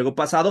el juego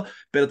pasado,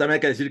 pero también hay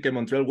que decir que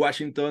Montreal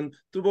Washington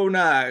tuvo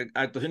una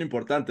actuación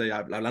importante,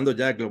 hablando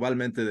ya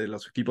globalmente de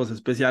los equipos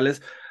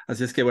especiales.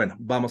 Así es que bueno,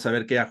 vamos a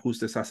ver qué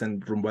ajustes hacen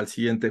rumbo al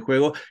siguiente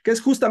juego, que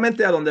es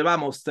justamente a donde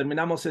vamos.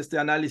 Terminamos este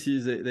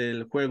análisis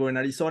del juego en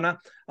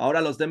Arizona. Ahora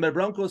los Denver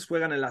Broncos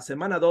juegan en la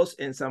semana 2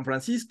 en San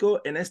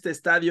Francisco, en este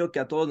estadio que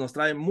a todos nos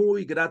trae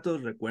muy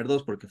gratos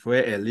recuerdos porque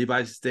fue el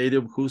Levi's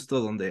Stadium justo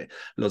donde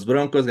los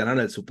Broncos ganaron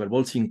el Super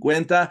Bowl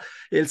 50.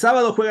 El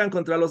sábado juegan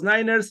contra los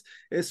Niners.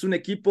 Es un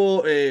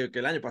equipo que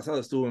el año pasado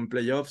estuvo en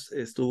playoffs,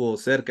 estuvo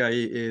cerca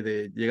ahí,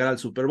 de llegar al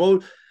Super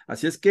Bowl.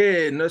 Así es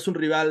que no es un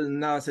rival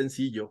nada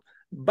sencillo.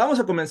 Vamos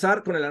a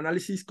comenzar con el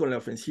análisis con la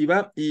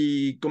ofensiva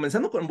y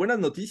comenzando con buenas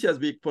noticias,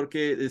 Vic,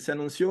 porque se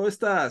anunció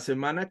esta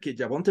semana que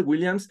Javonte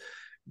Williams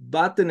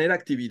va a tener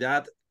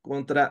actividad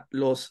contra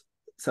los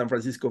San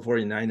Francisco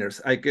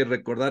 49ers. Hay que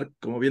recordar,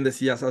 como bien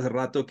decías hace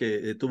rato,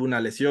 que tuvo una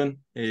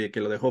lesión que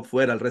lo dejó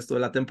fuera el resto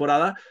de la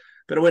temporada.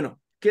 Pero bueno,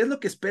 ¿qué es lo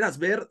que esperas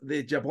ver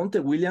de Javonte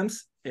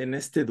Williams en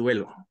este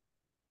duelo?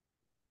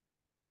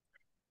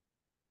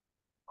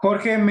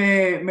 Jorge,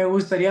 me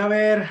gustaría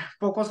ver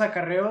pocos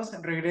acarreos.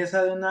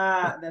 Regresa de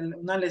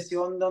una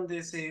lesión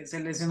donde se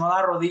lesionó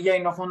la rodilla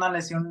y no fue una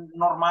lesión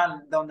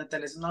normal, donde te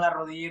lesionó la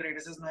rodilla y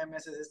regresas 9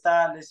 meses.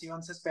 Esta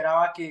lesión se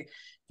esperaba que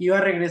iba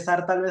a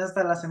regresar tal vez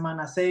hasta la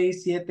semana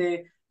 6,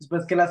 7,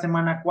 después que la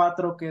semana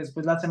 4, que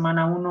después la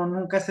semana 1.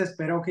 Nunca se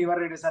esperó que iba a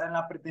regresar en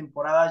la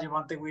pretemporada.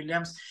 Javonte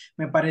Williams,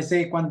 me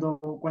parece cuando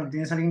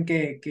tienes a alguien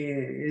que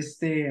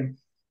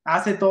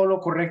hace todo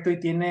lo correcto y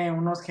tiene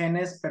unos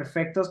genes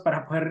perfectos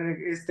para poder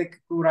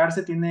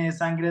curarse, tiene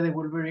sangre de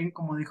Wolverine,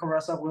 como dijo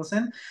Russell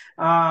Wilson.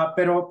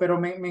 Pero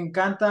me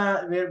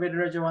encanta ver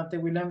a Javonte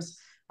Williams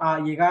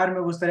llegar. Me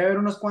gustaría ver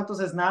unos cuantos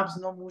snaps,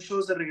 no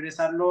muchos, de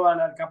regresarlo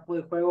al campo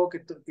de juego,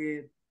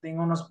 que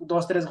tenga unos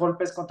 2, 3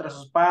 golpes contra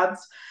sus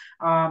pads.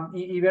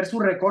 Y ver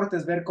sus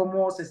recortes, ver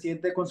cómo se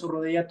siente con su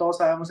rodilla. Todos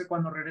sabemos que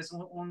cuando regresa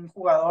un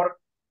jugador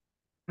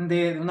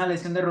de una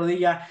lesión de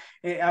rodilla,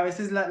 a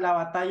veces la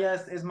batalla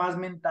es más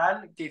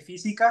mental que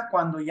física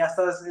cuando ya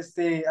estás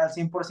al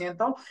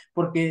 100%,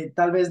 porque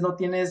tal vez no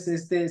tienes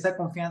esa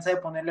confianza de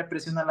ponerle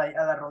presión a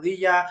la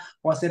rodilla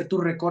o hacer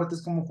tus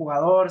recortes como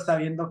jugador,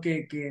 sabiendo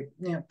que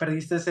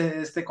perdiste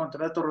este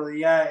control de tu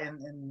rodilla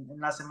en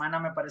la semana,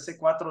 me parece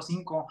 4 o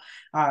 5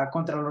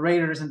 contra los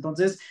Raiders.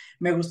 Entonces,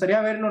 me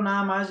gustaría verlo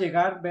nada más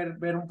llegar,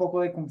 ver un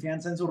poco de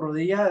confianza en su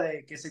rodilla,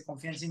 de que se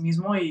confía en sí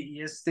mismo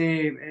y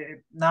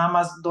nada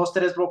más 2,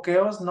 3 bloqueos.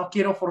 No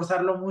quiero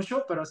forzarlo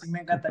mucho, pero sí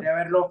me encantaría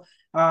verlo,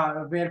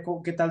 ver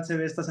qué tal se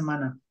ve esta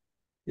semana.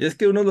 Y es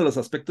que uno de los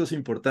aspectos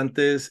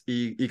importantes,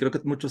 y creo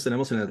que muchos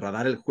tenemos en el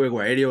radar el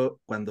juego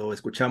aéreo cuando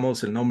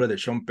escuchamos el nombre de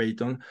Sean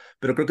Payton,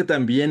 pero creo que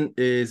también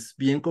es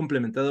bien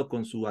complementado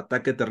con su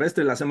ataque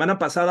terrestre. La semana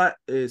pasada,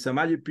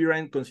 Samaje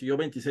Perine consiguió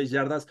 26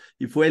 yardas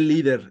y fue el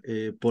líder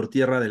por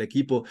tierra del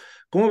equipo.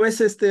 ¿Cómo ves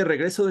este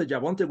regreso de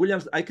Javonte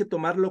Williams? ¿Hay que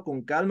tomarlo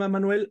con calma,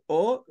 Manuel,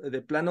 o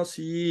de plano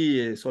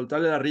sí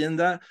soltarle la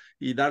rienda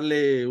y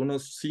darle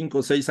unos 5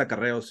 o 6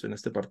 acarreos en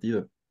este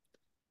partido?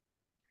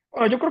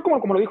 Bueno, yo creo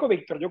como lo dijo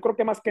Víctor, yo creo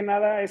que más que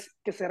nada es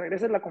que se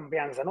regrese la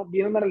confianza, ¿no?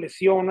 Viene una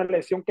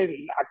lesión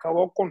que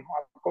acabó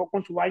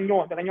con su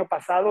año del año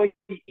pasado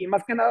y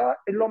más que nada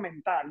es lo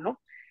mental, ¿no?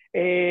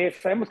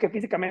 Sabemos que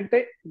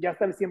físicamente ya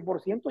está al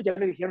 100%, ya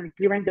le dijeron en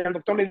Cleveland, ya el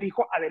doctor le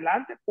dijo,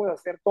 adelante, puede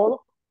hacer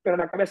todo, pero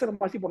la cabeza es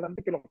más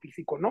importante que lo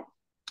físico, ¿no?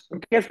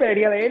 ¿Qué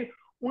esperaría de él?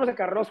 Unos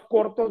acarreos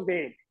cortos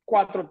de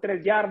 4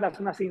 3 yardas,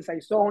 una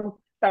inside zone,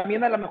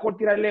 también a lo mejor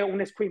tirarle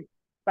un screen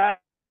pass,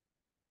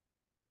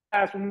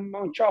 un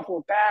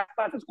shuffle pass,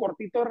 pases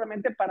cortitos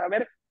realmente para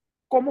ver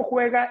cómo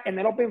juega en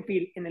el open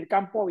field, en el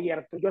campo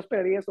abierto. Yo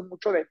esperaría eso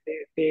mucho de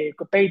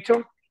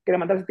Payton, que le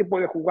mandara ese tipo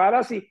de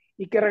jugadas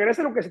y que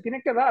regrese lo que se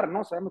tiene que dar,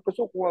 ¿no? Sabemos que es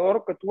un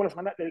jugador que tuvo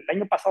el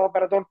año pasado,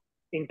 perdón,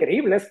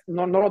 increíbles,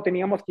 no lo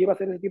teníamos que iba a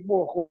ser ese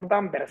tipo de jugador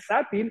tan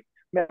versátil,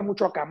 me da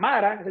mucho a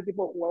Camara, ese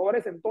tipo de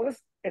jugadores,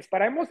 entonces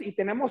esperemos y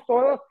tenemos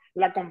toda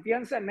la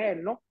confianza en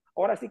él, ¿no?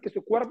 Ahora sí que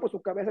su cuerpo,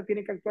 su cabeza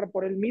tiene que actuar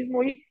por él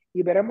mismo y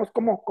veremos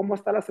cómo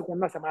está la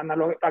segunda semana.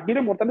 Aquí lo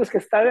importante es que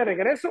está de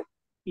regreso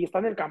y está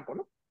en el campo,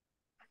 ¿no?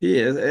 Y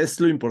es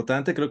lo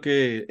importante, creo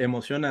que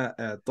emociona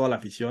a toda la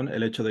afición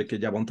el hecho de que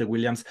Javonte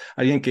Williams,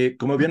 alguien que,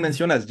 como bien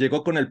mencionas,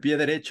 llegó con el pie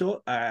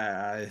derecho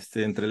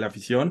entre la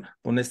afición,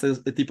 con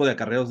este tipo de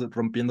acarreos,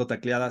 rompiendo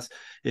tacleadas,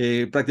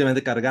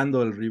 prácticamente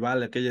cargando el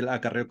rival, aquel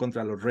acarreo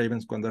contra los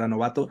Ravens cuando era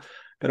novato.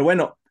 Pero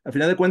bueno, al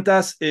final de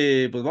cuentas,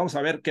 pues vamos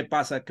a ver qué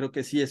pasa. Creo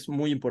que sí es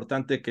muy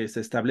importante que se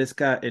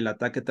establezca el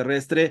ataque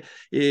terrestre,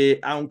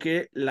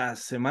 aunque la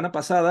semana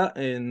pasada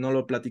no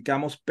lo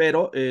platicamos,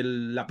 pero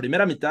la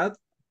primera mitad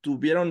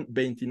tuvieron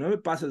 29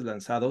 pases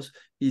lanzados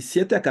y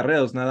 7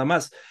 acarreos nada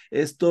más.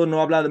 Esto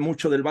no habla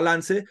mucho del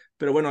balance,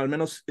 pero bueno, al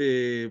menos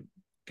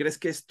 ¿crees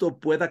que esto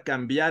pueda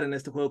cambiar en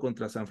este juego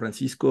contra San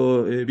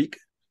Francisco, Vic?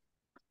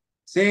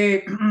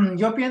 Sí,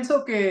 yo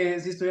pienso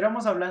que si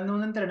estuviéramos hablando de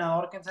un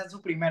entrenador que está en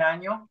su primer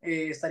año,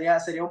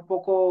 sería un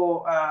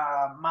poco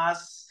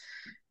más,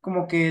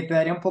 como que te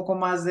daría un poco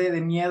más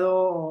de miedo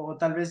o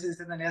tal vez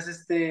tendrías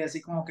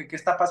así como que, ¿qué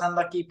está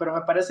pasando aquí? Pero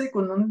me parece que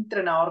con un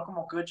entrenador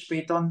como Coach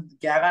Payton,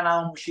 que ha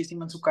ganado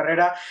muchísimo en su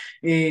carrera,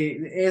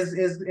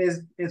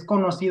 es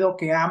conocido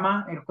que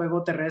ama el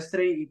juego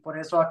terrestre y por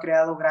eso ha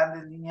creado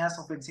grandes líneas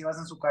ofensivas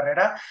en su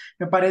carrera.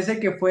 Me parece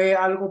que fue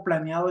algo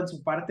planeado en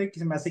su parte, que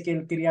se me hace que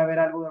él quería ver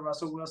algo de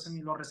Russell Wilson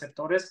y los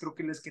receptores, creo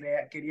que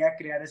quería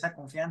crear esa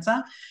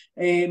confianza.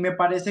 Me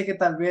parece que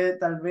tal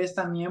vez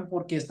también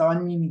porque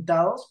estaban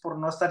limitados por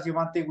no estar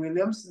Javonte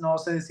Williams, no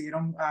se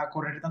decidieron a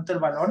correr tanto el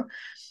balón.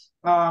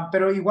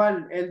 Pero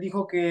igual, él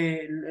dijo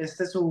que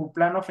su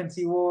plan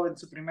ofensivo en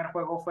su primer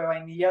juego fue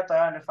vainilla,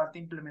 todavía le falta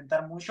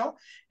implementar mucho.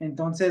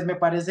 Entonces, me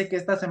parece que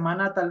esta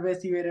semana tal vez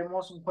sí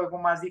veremos un juego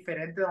más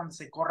diferente, donde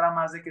se corra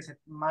más,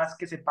 más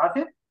que se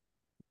pase.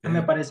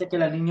 Me Okay. parece que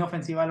la línea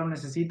ofensiva lo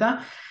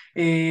necesita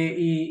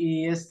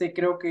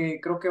creo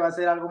que va a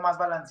ser algo más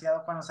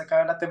balanceado cuando se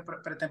acabe la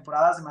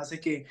pretemporada. Se me hace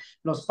que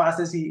los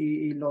pases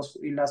y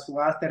las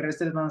jugadas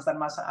terrestres van a estar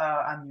más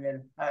a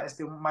nivel,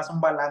 más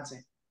un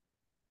balance.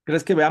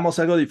 ¿Crees que veamos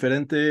algo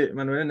diferente,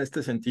 Manuel, en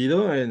este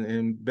sentido,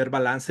 en ver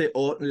balance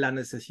o la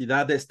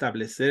necesidad de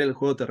establecer el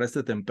juego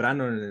terrestre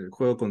temprano en el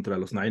juego contra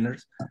los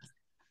Niners?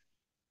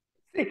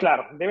 Sí,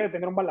 claro, debe de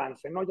tener un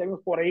balance, ¿no? Ya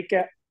vimos por ahí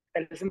que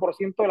el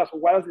 100% de las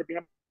jugadas del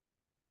primer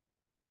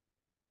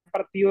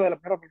partido de la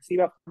primera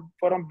ofensiva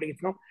fueron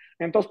blitz, ¿no?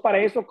 Entonces, para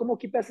eso, ¿cómo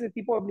quitas ese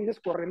tipo de blitzes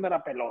corriendo a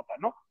la pelota,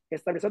 ¿no?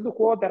 Establecer tu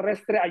juego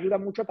terrestre ayuda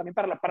mucho también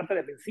para la parte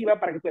defensiva,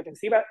 para que tu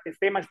defensiva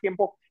esté más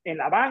tiempo en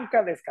la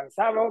banca,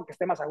 descansado, que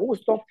esté más a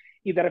gusto,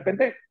 y de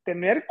repente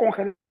tener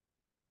congelado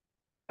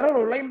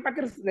los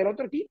linebackers del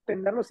otro equipo,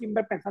 tenerlo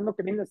siempre pensando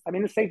que viene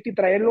también el safety,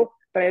 traerlo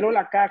a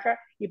la caja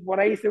y por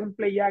ahí hacer un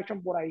play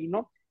action por ahí,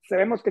 ¿no?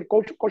 Sabemos que el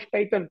coach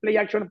Payton, play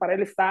action para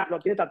él lo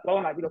tiene tatuado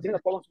en la vida, lo tiene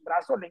tatuado en su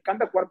brazo, le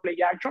encanta jugar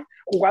play action,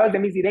 jugadas de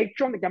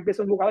misdirection, de que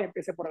empiece un jugador y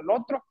empiece por el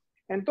otro.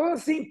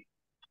 Entonces, sí,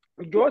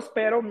 yo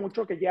espero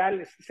mucho que ya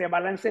se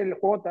balance el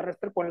juego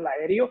terrestre con el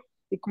aéreo.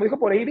 Y como dijo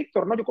por ahí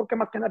Víctor, ¿no? Yo creo que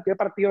más que en el primer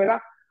partido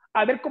era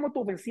a ver cómo tu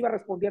ofensiva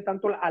respondía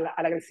tanto a la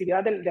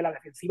agresividad de la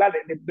defensiva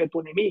de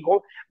tu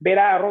enemigo, ver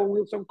a Rod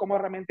Wilson cómo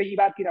realmente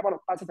iba a tirar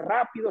los pases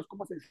rápidos,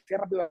 cómo se hacía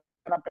rápido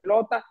la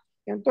pelota.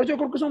 Entonces yo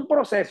creo que es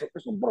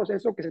un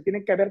proceso que se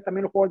tiene que ver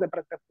también los juegos de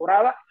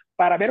pretemporada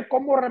para ver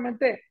cómo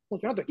realmente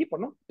funciona tu equipo,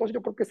 ¿no? Entonces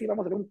yo creo que sí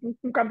vamos a ver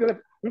un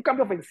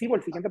cambio ofensivo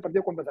el siguiente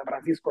partido contra San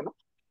Francisco, ¿no?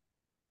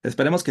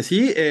 Esperemos que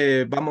sí.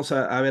 Vamos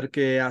a ver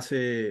qué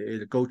hace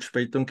el coach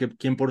Payton,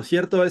 quien por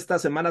cierto esta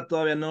semana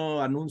todavía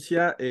no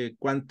anuncia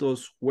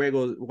cuántos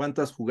juegos,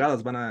 cuántas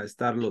jugadas van a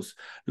estar los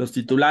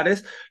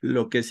titulares.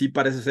 Lo que sí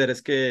parece ser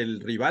es que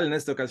el rival en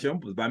esta ocasión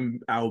pues, va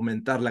a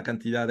aumentar la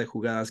cantidad de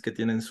jugadas que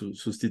tienen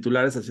sus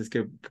titulares. Así es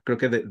que creo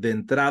que de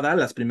entrada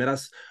las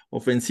primeras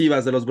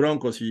ofensivas de los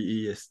Broncos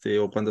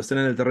o cuando estén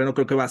en el terreno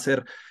creo que va a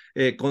ser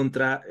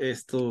contra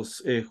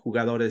estos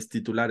jugadores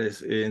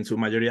titulares en su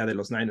mayoría de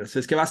los Niners.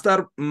 Es que va a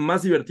estar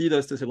más divertido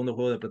este segundo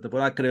juego de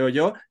pretemporada, creo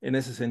yo, en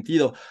ese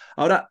sentido.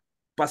 Ahora,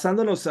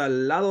 pasándonos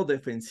al lado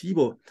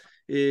defensivo,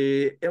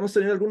 hemos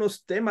tenido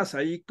algunos temas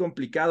ahí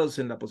complicados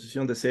en la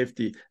posición de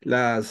safety.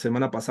 La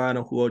semana pasada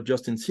no jugó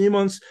Justin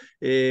Simmons,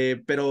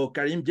 pero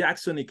Kareem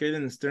Jackson y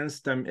Caden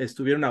Stearns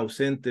estuvieron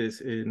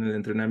ausentes en el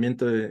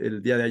entrenamiento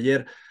el día de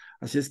ayer.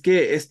 Así es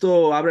que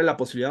esto abre la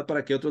posibilidad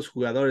para que otros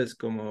jugadores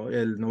como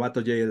el novato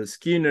J.L.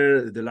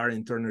 Skinner,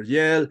 Delarian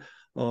Turner-Yell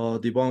o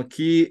Devon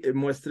Key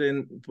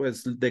muestren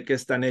pues de qué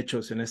están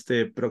hechos en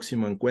este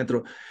próximo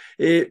encuentro.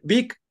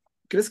 Vic,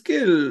 ¿crees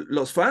que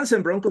los fans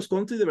en Broncos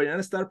Country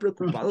deberían estar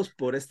preocupados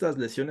por estas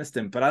lesiones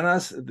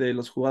tempranas de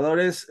los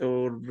jugadores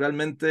o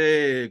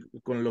realmente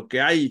con lo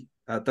que hay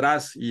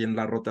atrás y en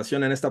la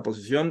rotación en esta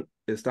posición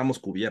estamos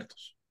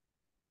cubiertos?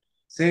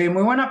 Sí,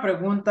 muy buena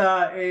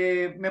pregunta.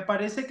 Me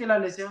parece que la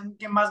lesión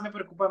que más me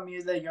preocupa a mí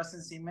es la de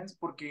Justin Simmons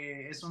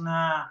porque es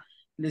una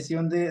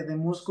lesión de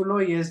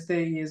músculo y es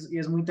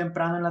muy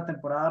temprano en la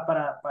temporada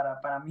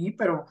para mí,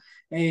 pero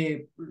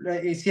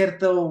es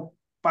cierto,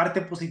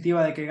 parte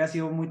positiva de que haya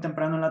sido muy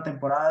temprano en la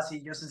temporada,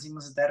 si Justin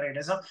Simmons está de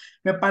regreso.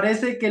 Me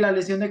parece que la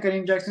lesión de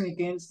Kareem Jackson y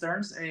Kane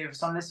Stearns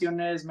son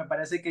lesiones, me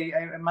parece que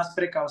hay más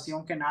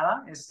precaución que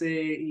nada,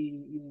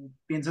 y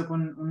pienso que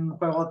un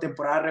juego de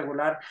temporada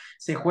regular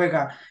se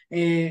juega.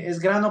 Es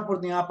gran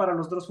oportunidad para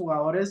los otros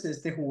jugadores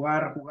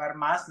jugar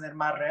más, tener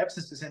más reps,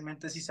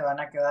 especialmente si se van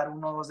a quedar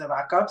uno o dos de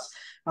backups,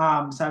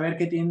 saber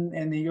qué tienen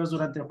en ellos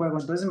durante el juego.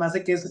 Entonces me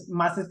hace que es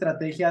más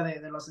estrategia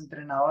de los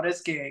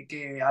entrenadores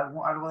que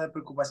algo de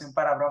preocupación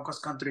para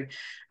Broncos Country.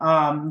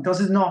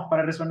 Entonces no,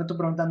 para responder tu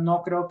pregunta,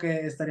 no creo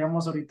que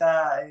estaríamos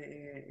ahorita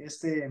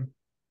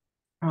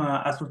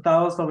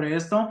asustados sobre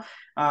esto.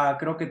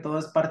 Creo que todo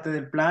es parte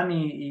del plan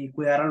y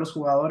cuidar a los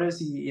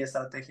jugadores y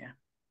estrategia.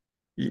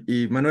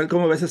 Y Manuel,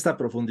 ¿cómo ves esta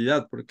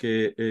profundidad?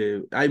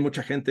 Porque hay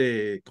mucha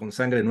gente con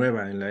sangre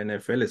nueva en la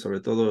NFL,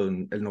 sobre todo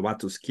el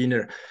novato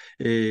Skinner.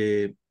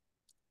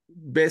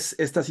 ¿Ves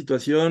esta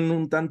situación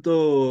un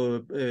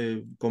tanto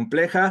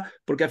compleja?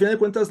 Porque a fin de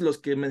cuentas,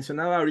 los que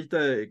mencionaba ahorita,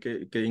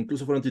 que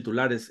incluso fueron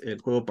titulares el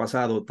juego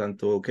pasado,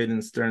 tanto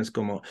Caden Stearns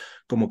como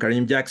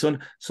Kareem Jackson,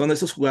 son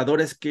esos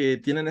jugadores que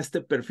tienen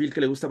este perfil que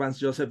le gusta a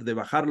Vance Joseph de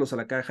bajarlos a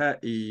la caja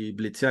y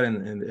blitzear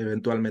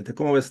eventualmente.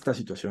 ¿Cómo ves esta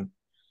situación?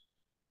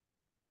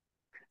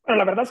 Bueno,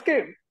 la verdad es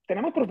que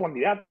tenemos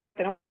profundidad,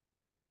 tenemos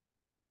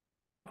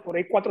por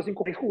ahí 4 o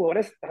 5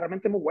 jugadores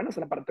realmente muy buenos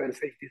en la parte del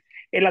safety.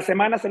 En la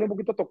semana salió un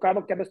poquito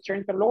tocado Kevin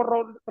Stearns, pero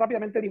luego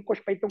rápidamente dijo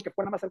Coach Payton que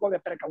fue nada más algo de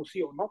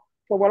precaución, ¿no?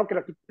 Fue bueno que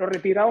lo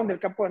retiraron del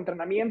campo de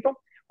entrenamiento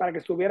para que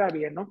estuviera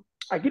bien, ¿no?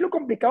 Aquí lo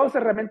complicado es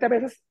realmente a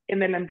veces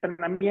en el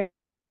entrenamiento.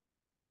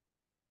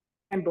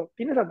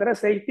 Tienes a 3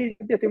 safety,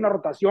 tiene una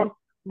rotación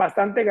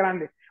bastante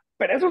grande,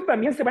 pero esos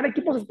también se van a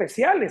equipos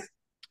especiales.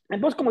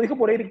 Entonces, como dijo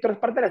por ahí Víctor, es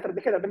parte de la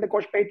estrategia de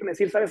Coach Payton,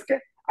 decir, ¿sabes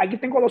qué? Aquí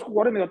tengo 2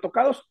 jugadores medio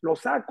tocados,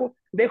 los saco,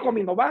 dejo a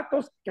mis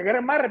novatos que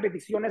agarren más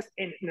repeticiones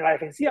en la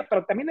defensiva,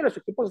 pero también en los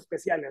equipos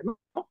especiales, ¿no?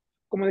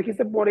 Como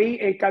dijiste por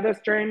ahí, Cada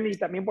Stern y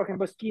también, por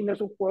ejemplo, Skinner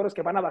son jugadores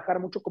que van a bajar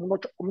mucho como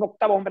un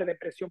octavo hombre de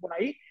presión por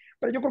ahí,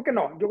 pero yo creo que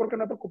no hay que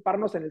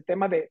preocuparnos en el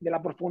tema de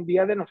la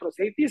profundidad de nuestros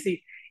safeties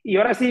y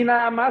ahora sí,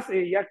 nada más,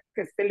 ya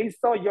que esté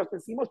listo, yo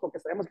decimos, porque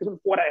sabemos que es un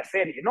fuera de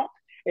serie, ¿no?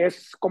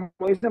 Es como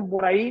dicen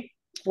por ahí,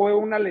 fue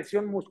una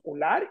lesión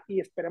muscular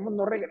y esperemos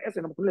no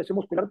regrese, ¿no? Una lesión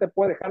muscular te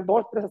puede dejar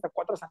 2, 3, hasta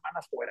 4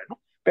 semanas fuera,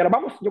 ¿no? Pero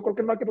vamos, yo creo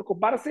que no hay que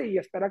preocuparse y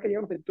esperar que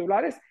lleguen los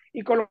titulares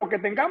y con lo que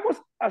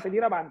tengamos a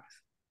seguir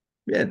avantes.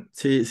 Bien,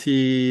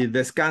 si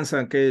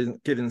descansan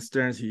Kaden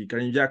Stearns y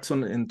Kareem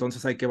Jackson,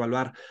 entonces hay que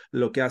evaluar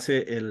lo que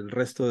hace el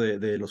resto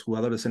de los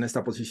jugadores en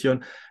esta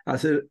posición,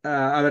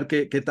 a ver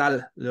qué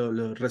tal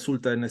lo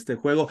resulta en este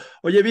juego.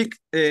 Oye, Vic,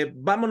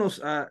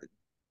 vámonos a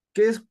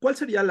 ¿cuál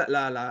sería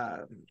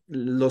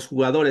los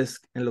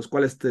jugadores en los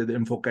cuales te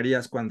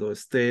enfocarías cuando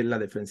esté la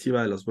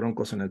defensiva de los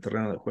Broncos en el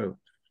terreno de juego?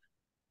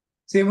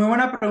 Sí, muy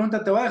buena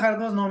pregunta. Te voy a dejar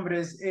dos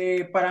nombres.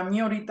 Para mí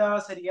ahorita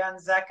serían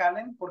Zach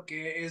Allen,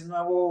 porque es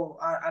nuevo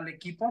al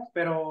equipo,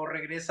 pero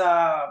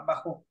regresa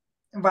bajo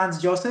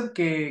Vance Joseph,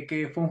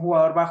 que fue un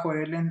jugador bajo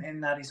él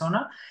en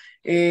Arizona.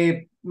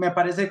 Me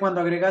parece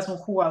cuando agregas un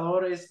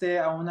jugador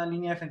a una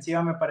línea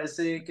defensiva, me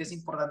parece que es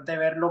importante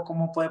verlo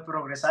cómo puede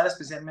progresar,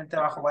 especialmente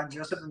bajo Vance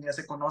Joseph, donde ya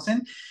se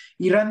conocen.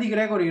 Y Randy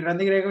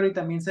Gregory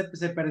también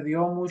se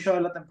perdió mucho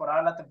de la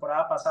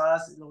temporada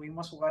pasada, lo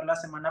vimos jugar la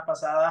semana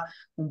pasada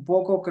un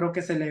poco, creo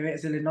que se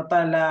le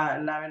nota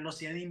la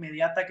velocidad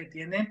inmediata que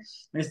tiene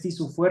y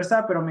su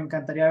fuerza, pero me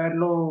encantaría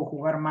verlo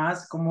jugar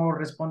más, cómo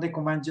responde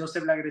con Van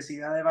Joseph, la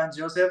agresividad de Van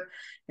Joseph,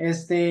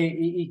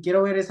 y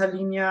quiero ver esa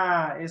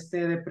línea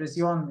de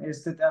presión,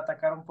 de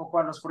atacar un poco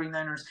a los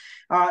 49ers.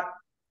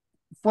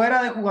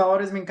 Fuera de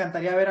jugadores, me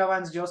encantaría ver a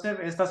Vance Joseph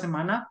esta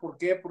semana. ¿Por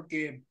qué?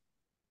 Porque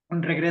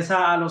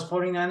regresa a los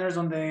 49ers,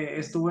 donde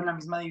estuvo en la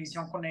misma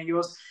división con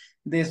ellos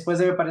después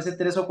de, me parece,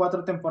 3 o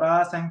 4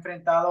 temporadas. Ha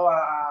enfrentado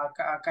a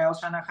Kyle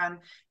Shanahan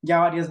ya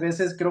varias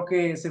veces. Creo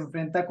que se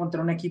enfrenta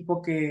contra un equipo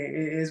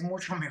que es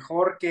mucho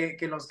mejor que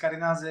los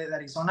Cardinals de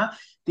Arizona.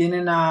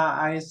 Tienen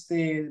a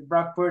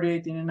Brock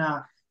Purdy, tienen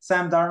a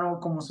Sam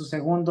Darnold como su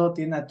segundo,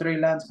 tiene a Trey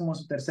Lance como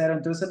su tercero.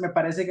 Entonces me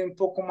parece que un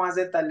poco más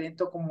de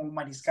talento como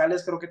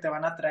mariscales creo que te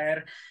van a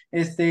traer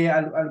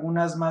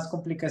algunas más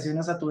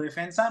complicaciones a tu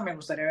defensa. Me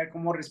gustaría ver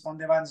cómo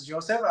responde Vance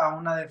Joseph a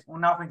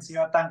una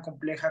ofensiva tan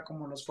compleja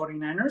como los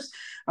 49ers,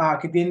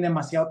 que tienen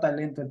demasiado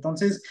talento.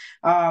 Entonces,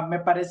 me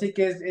parece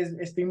que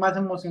estoy más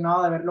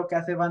emocionado de ver lo que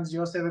hace Vance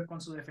Joseph con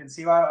su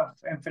defensiva,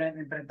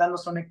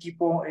 enfrentándose a un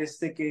equipo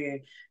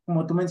que,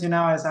 como tú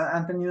mencionabas,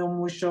 han tenido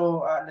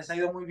mucho, les ha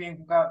ido muy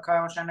bien.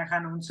 Kyle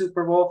Shanahan, un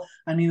Super Bowl,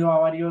 han ido a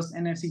varios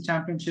NFC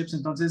Championships.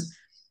 Entonces,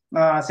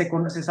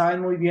 se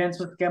saben muy bien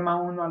su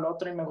esquema uno al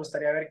otro, y me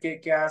gustaría ver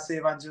qué hace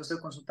Vance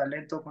Joseph con su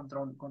talento contra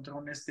un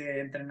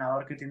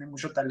entrenador que tiene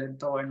mucho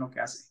talento en lo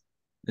que hace.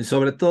 Y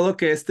sobre todo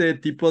que este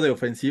tipo de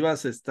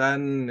ofensivas se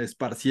están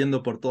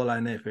esparciendo por toda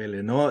la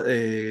NFL, ¿no?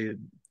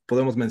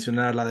 podemos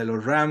mencionar la de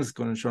los Rams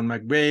con Sean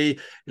McVay,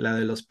 la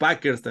de los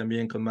Packers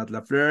también con Matt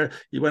LaFleur,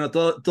 y bueno,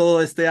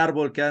 todo este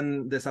árbol que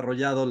han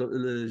desarrollado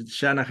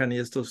Shanahan y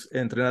estos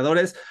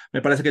entrenadores,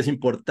 me parece que es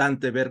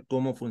importante ver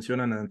cómo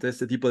funcionan ante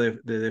este tipo de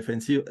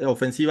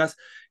ofensivas,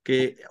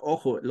 que,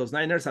 ojo, los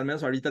Niners al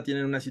menos ahorita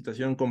tienen una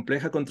situación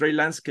compleja con Trey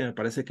Lance, que me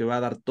parece que va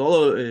a dar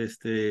todo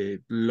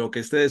lo que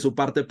esté de su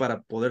parte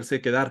para poderse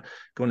quedar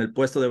con el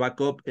puesto de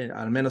backup,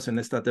 al menos en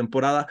esta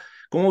temporada.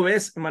 ¿Cómo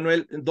ves,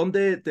 Manuel?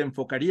 ¿Dónde te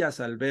enfocarías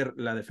al ver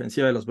la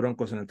defensiva de los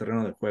Broncos en el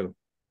terreno de juego?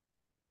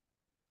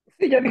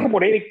 Sí, ya dijo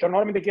por ahí, Víctor,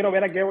 normalmente quiero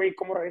ver a Gary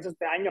cómo regresa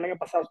este año. El año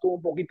pasado estuvo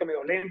un poquito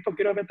medio lento.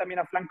 Quiero ver también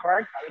a Frank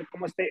Clark, a ver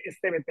cómo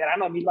este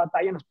veterano de mil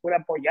batallas nos puede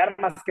apoyar,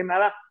 más que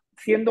nada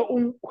siendo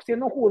un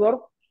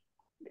jugador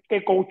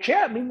que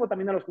coachea mismo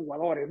también a los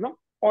jugadores,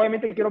 ¿no?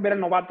 Obviamente quiero ver al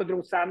novato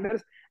Drew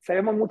Sanders.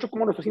 Sabemos mucho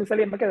cómo nuestro sin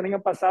salir que el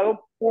año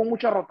pasado hubo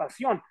mucha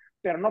rotación,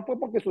 pero no fue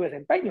porque su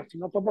desempeño,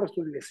 sino fue por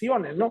sus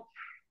lesiones, ¿no?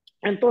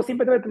 Entonces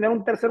siempre debe tener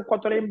un tercer,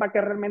 cuarto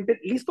linebacker realmente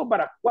listo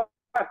para jugar.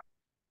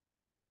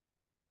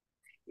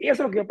 Y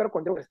eso es lo que yo espero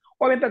con Drew.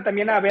 Obviamente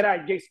también a ver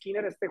a Jay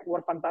Skinner, este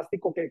jugador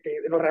fantástico que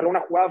nos regaló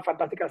una jugada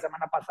fantástica la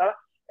semana pasada.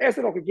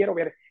 Eso es lo que quiero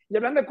ver. Y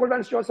hablando de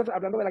Colvin Joseph,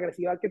 hablando de la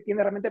agresividad que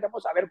tiene, realmente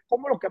vamos a ver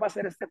cómo lo que va a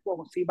hacer este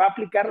juego. Si va a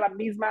aplicar la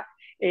misma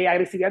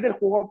agresividad del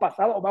juego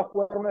pasado o va a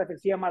jugar una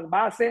defensiva más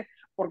base,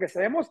 porque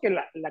sabemos que,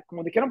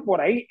 como dijeron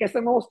por ahí,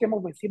 este nuevo esquema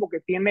ofensivo que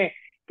tiene,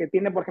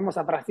 por ejemplo,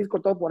 San Francisco,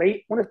 todo por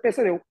ahí, una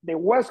especie de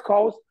West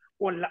Coast,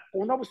 con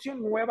una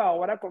opción nueva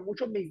ahora, con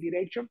mucho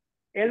misdirection,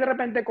 es de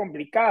repente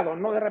complicado,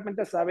 ¿no? De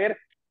repente saber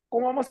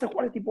cómo vamos a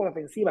jugar este tipo de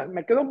ofensivas.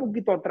 Me quedo un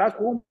poquito atrás,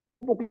 juego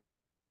un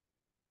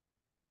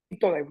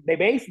poquito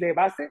de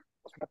base,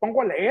 o sea, me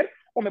pongo a leer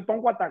o me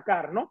pongo a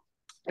atacar, ¿no?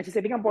 Y si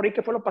se fijan por ahí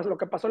qué fue lo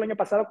que pasó el año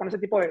pasado con ese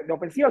tipo de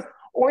ofensivas,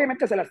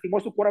 obviamente se lastimó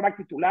su quarterback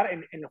titular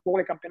en el juego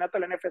de campeonato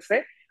de la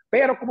NFC,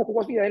 pero como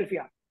jugó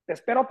Filadelfia, te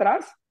espero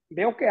atrás,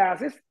 veo qué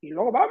haces y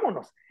luego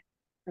vámonos.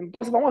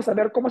 Entonces vamos a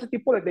ver cómo ese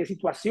tipo de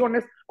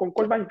situaciones con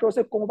Colvin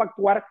Joseph, cómo va a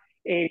actuar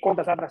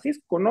contra San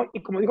Francisco, ¿no?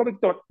 Y como dijo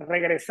Víctor,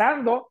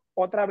 regresando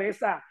otra vez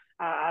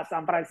a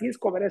San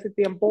Francisco, ver ese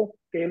tiempo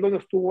que él donde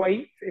estuvo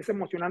ahí, es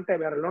emocionante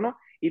verlo, ¿no?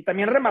 Y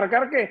también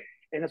remarcar que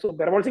en el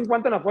Super Bowl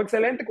 50 nos fue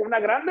excelente, con una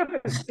gran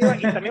defensiva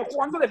y también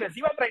jugando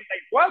defensiva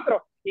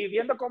 34 y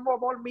viendo cómo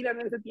Ball mira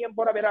en ese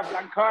tiempo, ahora ver a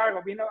Blanchard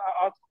o viendo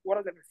a otros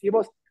jugadores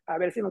defensivos, a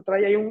ver si nos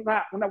trae ahí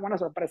una buena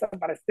sorpresa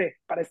para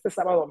este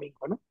sábado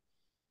domingo, ¿no?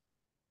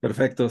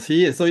 Perfecto,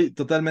 sí, estoy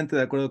totalmente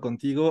de acuerdo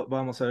contigo.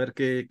 Vamos a ver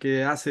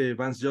qué hace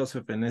Vance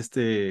Joseph en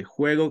este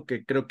juego,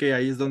 que creo que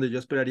ahí es donde yo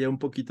esperaría un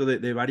poquito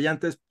de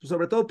variantes,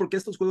 sobre todo porque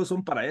estos juegos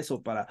son para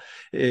eso, para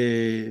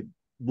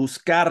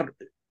buscar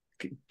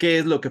qué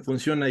es lo que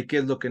funciona y qué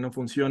es lo que no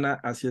funciona.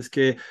 Así es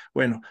que,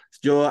 bueno,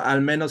 yo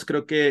al menos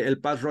creo que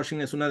el pass rushing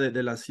es una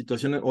de las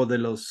situaciones o de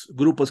los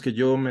grupos que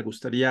yo me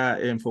gustaría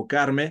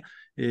enfocarme.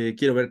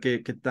 Quiero ver qué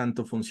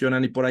tanto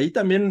funcionan y por ahí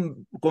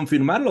también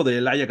confirmar lo de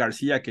Elijah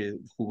García, que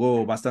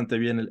jugó bastante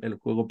bien el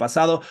juego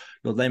pasado.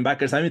 Los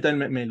linebackers, a mí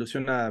también me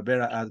ilusiona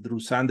ver a Drew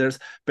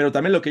Sanders, pero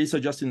también lo que hizo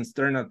Justin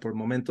Sternat por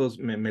momentos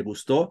me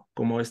gustó,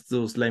 como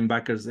estos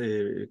linebackers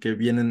que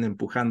vienen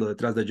empujando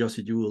detrás de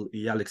Josie Jewell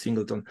y Alex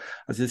Singleton.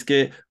 Así es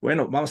que,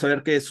 bueno, vamos a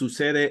ver qué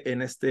sucede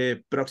en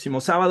este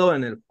próximo sábado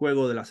en el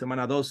juego de la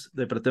semana 2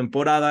 de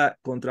pretemporada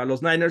contra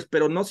los Niners,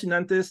 pero no sin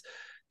antes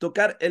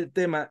tocar el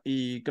tema,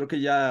 y creo que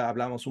ya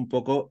hablamos un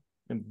poco.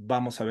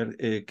 Vamos a ver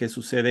qué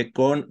sucede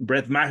con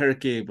Brett Maher,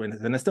 que bueno,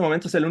 en este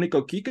momento es el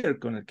único kicker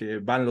con el que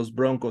van los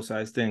Broncos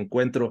a este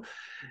encuentro.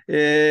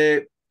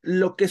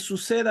 Lo que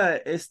suceda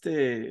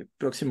este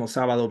próximo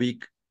sábado,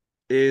 Vic,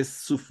 ¿es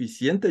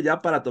suficiente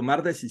ya para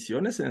tomar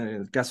decisiones en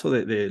el caso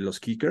de los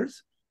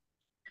kickers?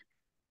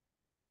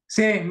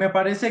 Sí, me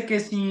parece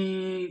que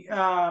si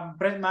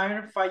Brett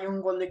Maher falla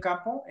un gol de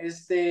campo,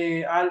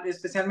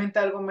 especialmente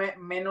algo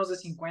menos de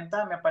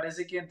 50, me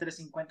parece que entre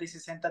 50 y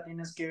 60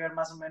 tienes que ver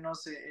más o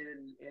menos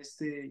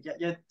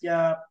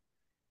ya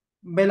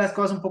ve las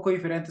cosas un poco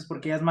diferentes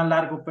porque ya es más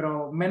largo,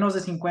 pero menos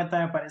de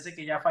 50 me parece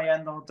que ya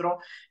fallando otro,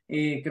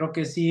 creo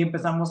que sí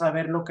empezamos a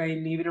ver lo que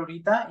hay libre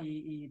ahorita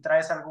y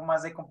traes algo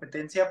más de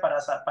competencia para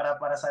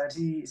saber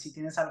si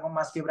tienes algo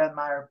más que Brad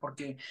Maher,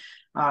 porque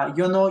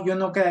yo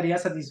no quedaría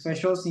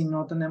satisfecho si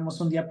no tenemos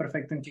un día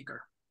perfecto en kicker.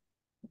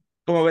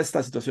 ¿Cómo ves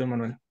esta situación,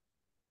 Manuel?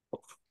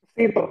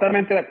 Sí,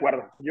 totalmente de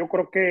acuerdo. Yo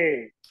creo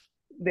que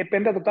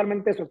depende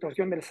totalmente de su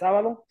actuación del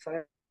sábado.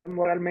 Sabemos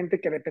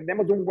realmente que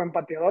dependemos de un buen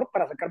pateador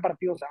para sacar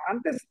partidos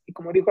antes. Y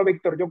como dijo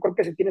Víctor, yo creo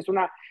que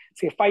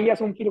si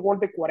fallas un field goal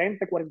de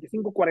 40,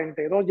 45,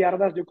 42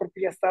 yardas, yo creo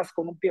que ya estás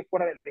con un pie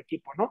fuera del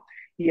equipo, ¿no?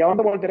 Y a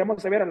dónde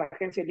volveremos a ver a la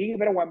agencia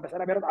libre o a empezar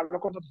a hablar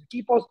con otros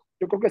equipos.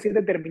 Yo creo que sí es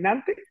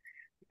determinante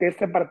que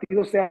este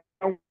partido sea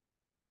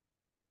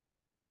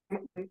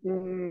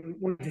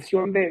una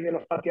decisión de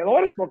los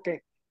pateadores,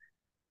 porque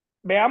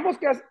veamos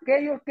qué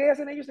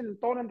hacen ellos en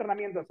todo el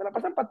entrenamiento. Se la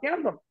pasan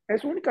pateando.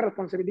 Es su única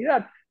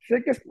responsabilidad.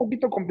 Sé que es un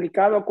poquito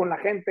complicado con la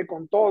gente,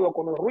 con todo,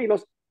 con los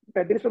ruidos,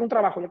 pero tienes un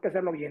trabajo y hay que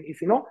hacerlo bien. Y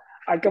si no,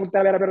 hay que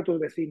volver a ver a tus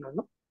vecinos,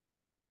 ¿no?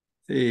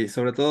 Sí,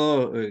 sobre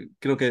todo,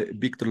 creo que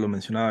Víctor lo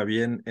mencionaba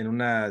bien, en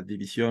una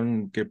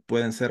división que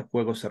pueden ser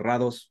juegos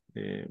cerrados,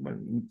 bueno,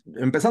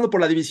 empezando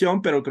por la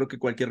división, pero creo que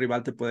cualquier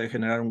rival te puede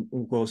generar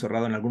un juego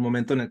cerrado en algún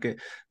momento en el que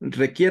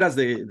requieras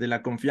de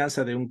la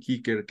confianza de un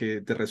kicker que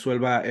te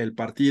resuelva el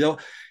partido,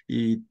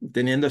 y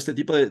teniendo este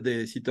tipo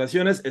de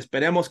situaciones,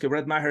 esperemos que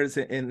Brett Maher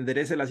se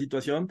enderece la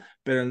situación,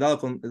 pero en dado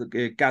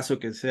caso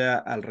que sea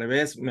al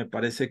revés, me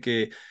parece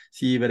que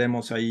sí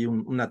veremos ahí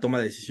una toma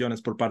de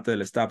decisiones por parte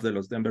del staff de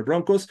los Denver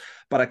Broncos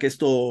para que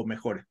esto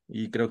mejore.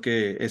 Y creo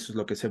que eso es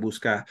lo que se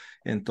busca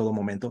en todo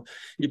momento.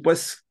 Y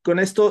pues con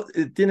esto,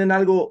 ¿tienen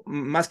algo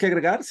más que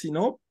agregar? Si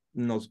no,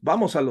 nos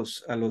vamos a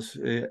los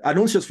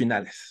anuncios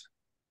finales.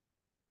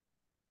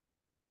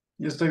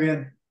 Yo estoy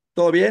bien.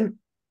 ¿Todo bien?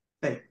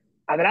 Sí.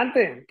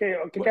 Adelante, ¿qué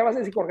Bueno, vas a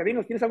decir, Jorge?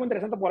 Dinos, tienes algo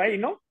interesante por ahí,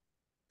 ¿no?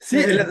 sí,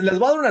 les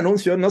voy a dar un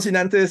anuncio, no sin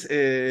antes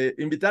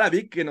invitar a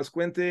Vic que nos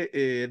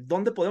cuente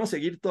dónde podemos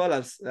seguir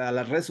todas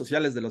las redes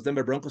sociales de los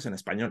Denver Broncos en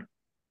español.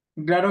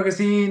 Claro que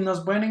sí,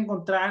 nos pueden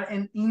encontrar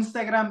en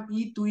Instagram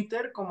y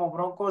Twitter como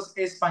Broncos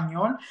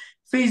Español.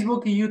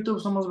 Facebook y YouTube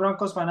somos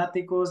Broncos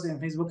Fanáticos. En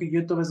Facebook y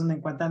YouTube es donde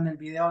encuentran el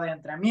video de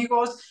Entre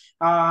Amigos.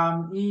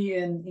 Y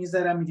en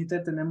Instagram y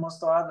Twitter tenemos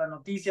todas las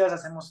noticias,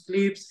 hacemos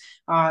clips,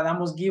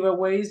 damos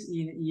giveaways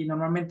y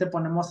normalmente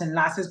ponemos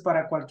enlaces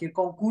para cualquier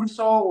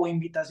concurso o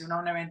invitación a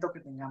un evento que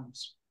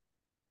tengamos.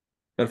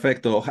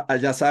 Perfecto,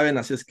 ya saben,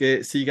 así es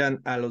que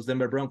sigan a los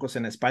Denver Broncos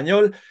en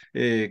español,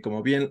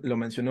 como bien lo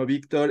mencionó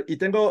Víctor. Y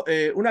tengo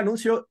un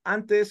anuncio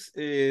antes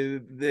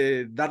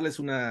de darles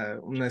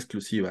una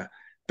exclusiva,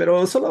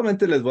 pero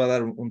solamente les voy a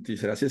dar un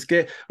teaser. Así es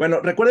que,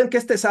 bueno, recuerden que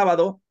este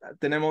sábado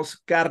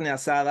tenemos carne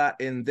asada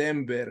en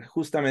Denver,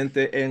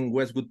 justamente en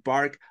Westwood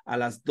Park a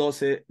las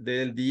 12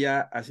 del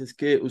día. Así es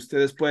que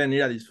ustedes pueden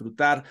ir a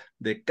disfrutar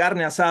de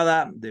carne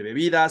asada, de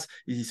bebidas,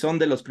 y si son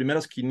de los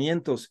primeros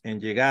 500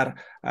 en llegar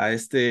a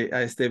este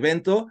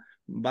evento,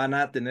 van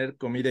a tener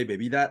comida y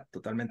bebida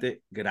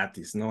totalmente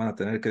gratis, no van a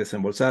tener que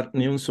desembolsar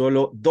ni un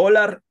solo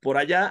dólar por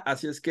allá,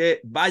 así es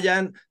que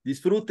vayan,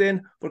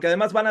 disfruten, porque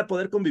además van a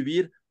poder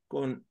convivir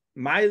con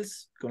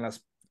Miles, con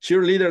las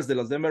cheerleaders de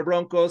los Denver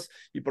Broncos,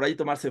 y por ahí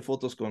tomarse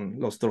fotos con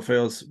los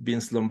trofeos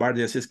Vince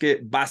Lombardi, así es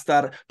que va a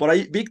estar por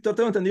ahí. Víctor,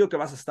 tengo entendido que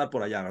vas a estar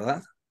por allá,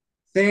 ¿verdad?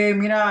 Sí,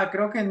 mira,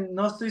 creo que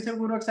no estoy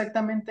seguro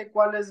exactamente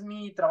cuál es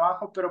mi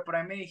trabajo, pero por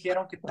ahí me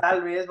dijeron que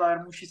tal vez va a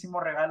haber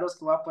muchísimos regalos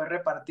que voy a poder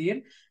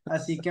repartir,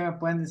 así que me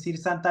pueden decir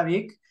Santa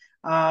Vic.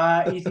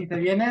 Y si te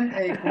vienen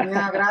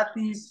comida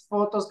gratis,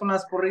 fotos con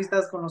las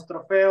porristas, con los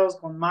trofeos,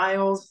 con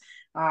Miles,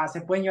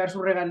 se pueden llevar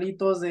sus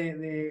regalitos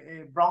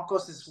de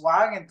Broncos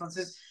Swag,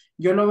 entonces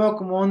yo lo veo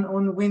como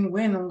un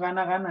win-win, un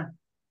gana-gana.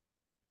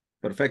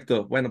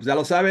 Perfecto. Bueno, pues ya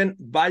lo saben,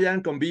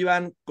 vayan,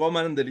 convivan,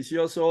 coman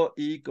delicioso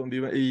y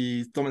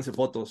tómense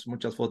fotos,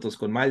 muchas fotos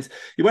con Miles.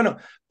 Y bueno,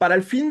 para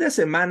el fin de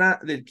semana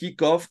del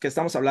kickoff, que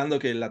estamos hablando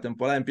que la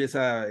temporada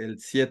empieza el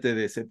 7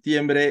 de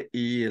septiembre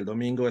y el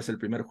domingo es el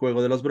primer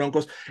juego de los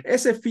Broncos,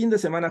 ese fin de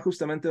semana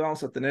justamente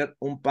vamos a tener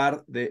un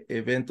par de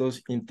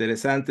eventos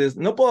interesantes.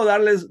 No puedo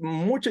darles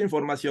mucha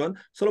información,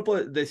 solo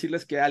puedo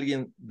decirles que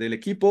alguien del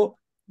equipo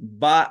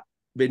va a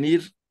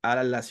venir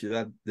a la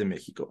Ciudad de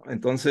México.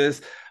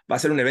 Entonces, va a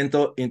ser un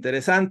evento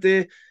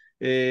interesante.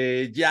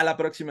 Ya la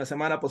próxima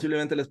semana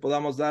posiblemente les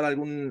podamos dar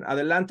algún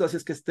adelanto, así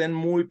es que estén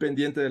muy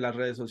pendientes de las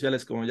redes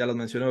sociales, como ya los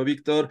mencionó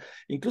Víctor.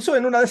 Incluso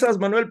en una de esas,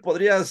 Manuel,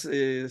 podrías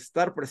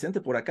estar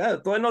presente por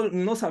acá. Todavía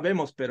no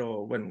sabemos,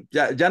 pero bueno,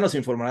 ya nos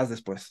informarás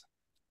después.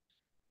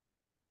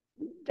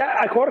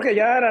 Ya, Jorge,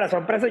 ya la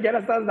sorpresa ya la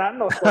estás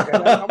dando, Jorge.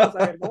 Vamos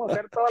a ver, vamos a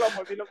hacer todo lo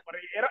posible por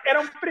ahí.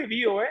 Era un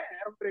preview, ¿eh?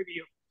 Era un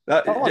preview.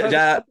 Vamos a ver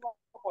Ya cómo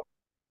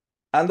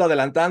ando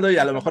adelantando y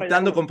a lo están por mejor te allá,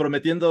 ando Jorge.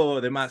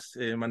 comprometiendo de más,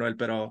 Manuel,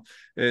 pero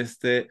pues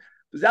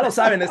ya lo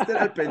saben, estén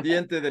al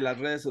pendiente de las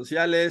redes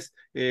sociales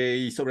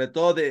y sobre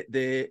todo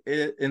de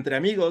Entre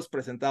Amigos,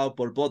 presentado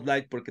por Bud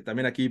Light, porque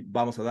también aquí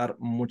vamos a dar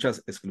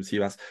muchas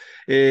exclusivas.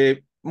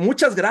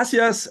 Muchas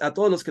gracias a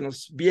todos los que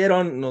nos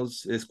vieron,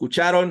 nos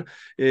escucharon.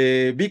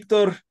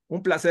 Víctor,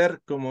 un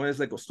placer, como es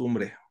de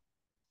costumbre.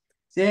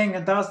 Sí,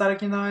 encantado de estar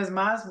aquí una vez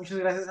más. Muchas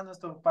gracias a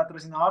nuestro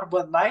patrocinador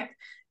Bud Light.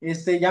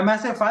 Ya me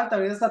hace falta,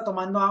 ahorita está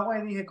tomando agua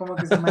y dije como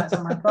que se me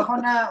antoja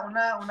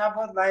una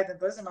Bud Light,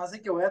 entonces se me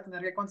hace que voy a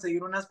tener que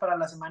conseguir unas para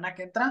la semana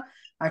que entra,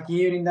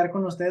 aquí brindar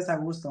con ustedes a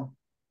gusto.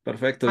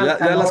 Perfecto, Para el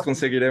ya las calor,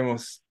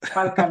 conseguiremos.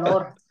 para el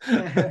calor.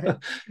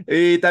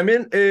 Y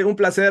también un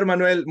placer,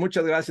 Manuel.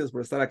 Muchas gracias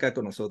por estar acá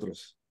con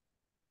nosotros.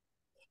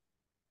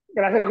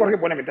 Gracias, Jorge,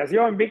 por la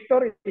invitación,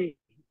 Víctor, y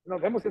nos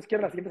vemos si es que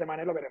la siguiente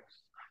semana y lo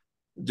veremos.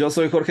 Yo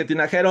soy Jorge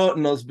Tinajero.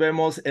 Nos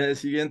vemos en el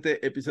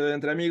siguiente episodio de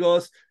Entre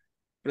Amigos,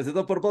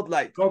 presentado por Bud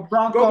Light. Go ¡Go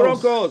Broncos!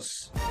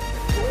 Broncos!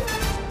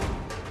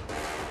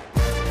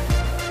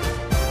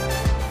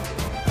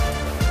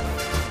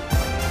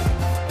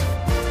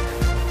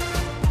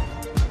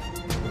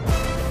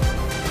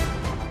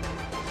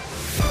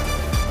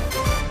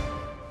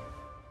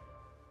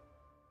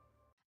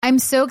 I'm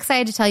so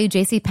excited to tell you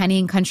JCPenney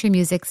and country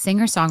music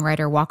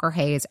singer-songwriter Walker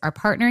Hayes are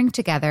partnering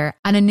together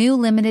on a new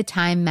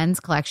limited-time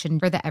men's collection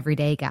for the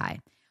everyday guy.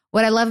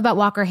 What I love about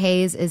Walker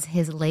Hayes is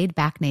his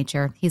laid-back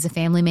nature. He's a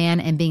family man,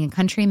 and being a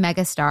country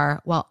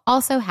megastar while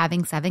also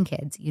having 7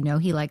 kids, you know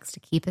he likes to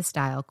keep his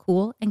style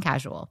cool and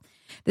casual.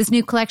 This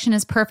new collection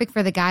is perfect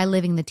for the guy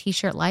living the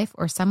t-shirt life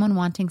or someone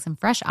wanting some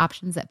fresh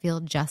options that feel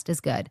just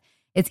as good.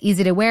 It's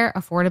easy to wear,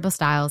 affordable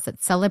styles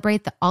that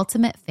celebrate the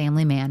ultimate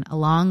family man,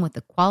 along with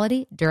the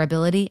quality,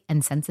 durability,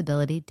 and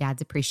sensibility dads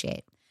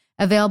appreciate.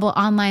 Available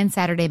online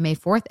Saturday, May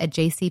 4th at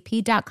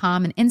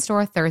jcp.com and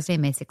in-store Thursday,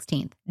 May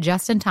 16th.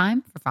 Just in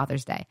time for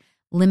Father's Day.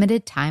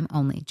 Limited time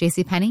only.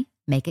 JCPenney,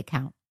 make it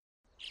count.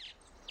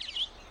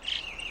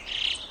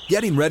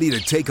 Getting ready to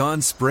take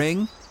on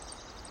spring?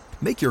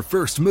 Make your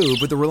first move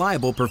with the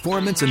reliable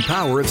performance and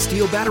power of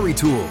Steel battery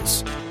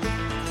tools.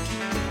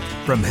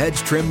 From hedge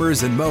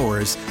trimmers and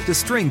mowers to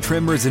string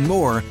trimmers and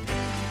more,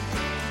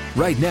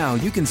 right now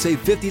you can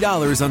save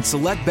 $50 on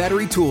select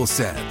battery tool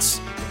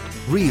sets.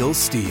 Real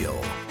Steel.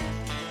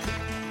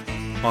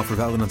 Offer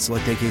valid on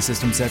select AK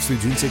system sets through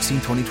June 16,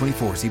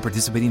 2024. See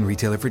participating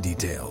retailer for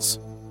details.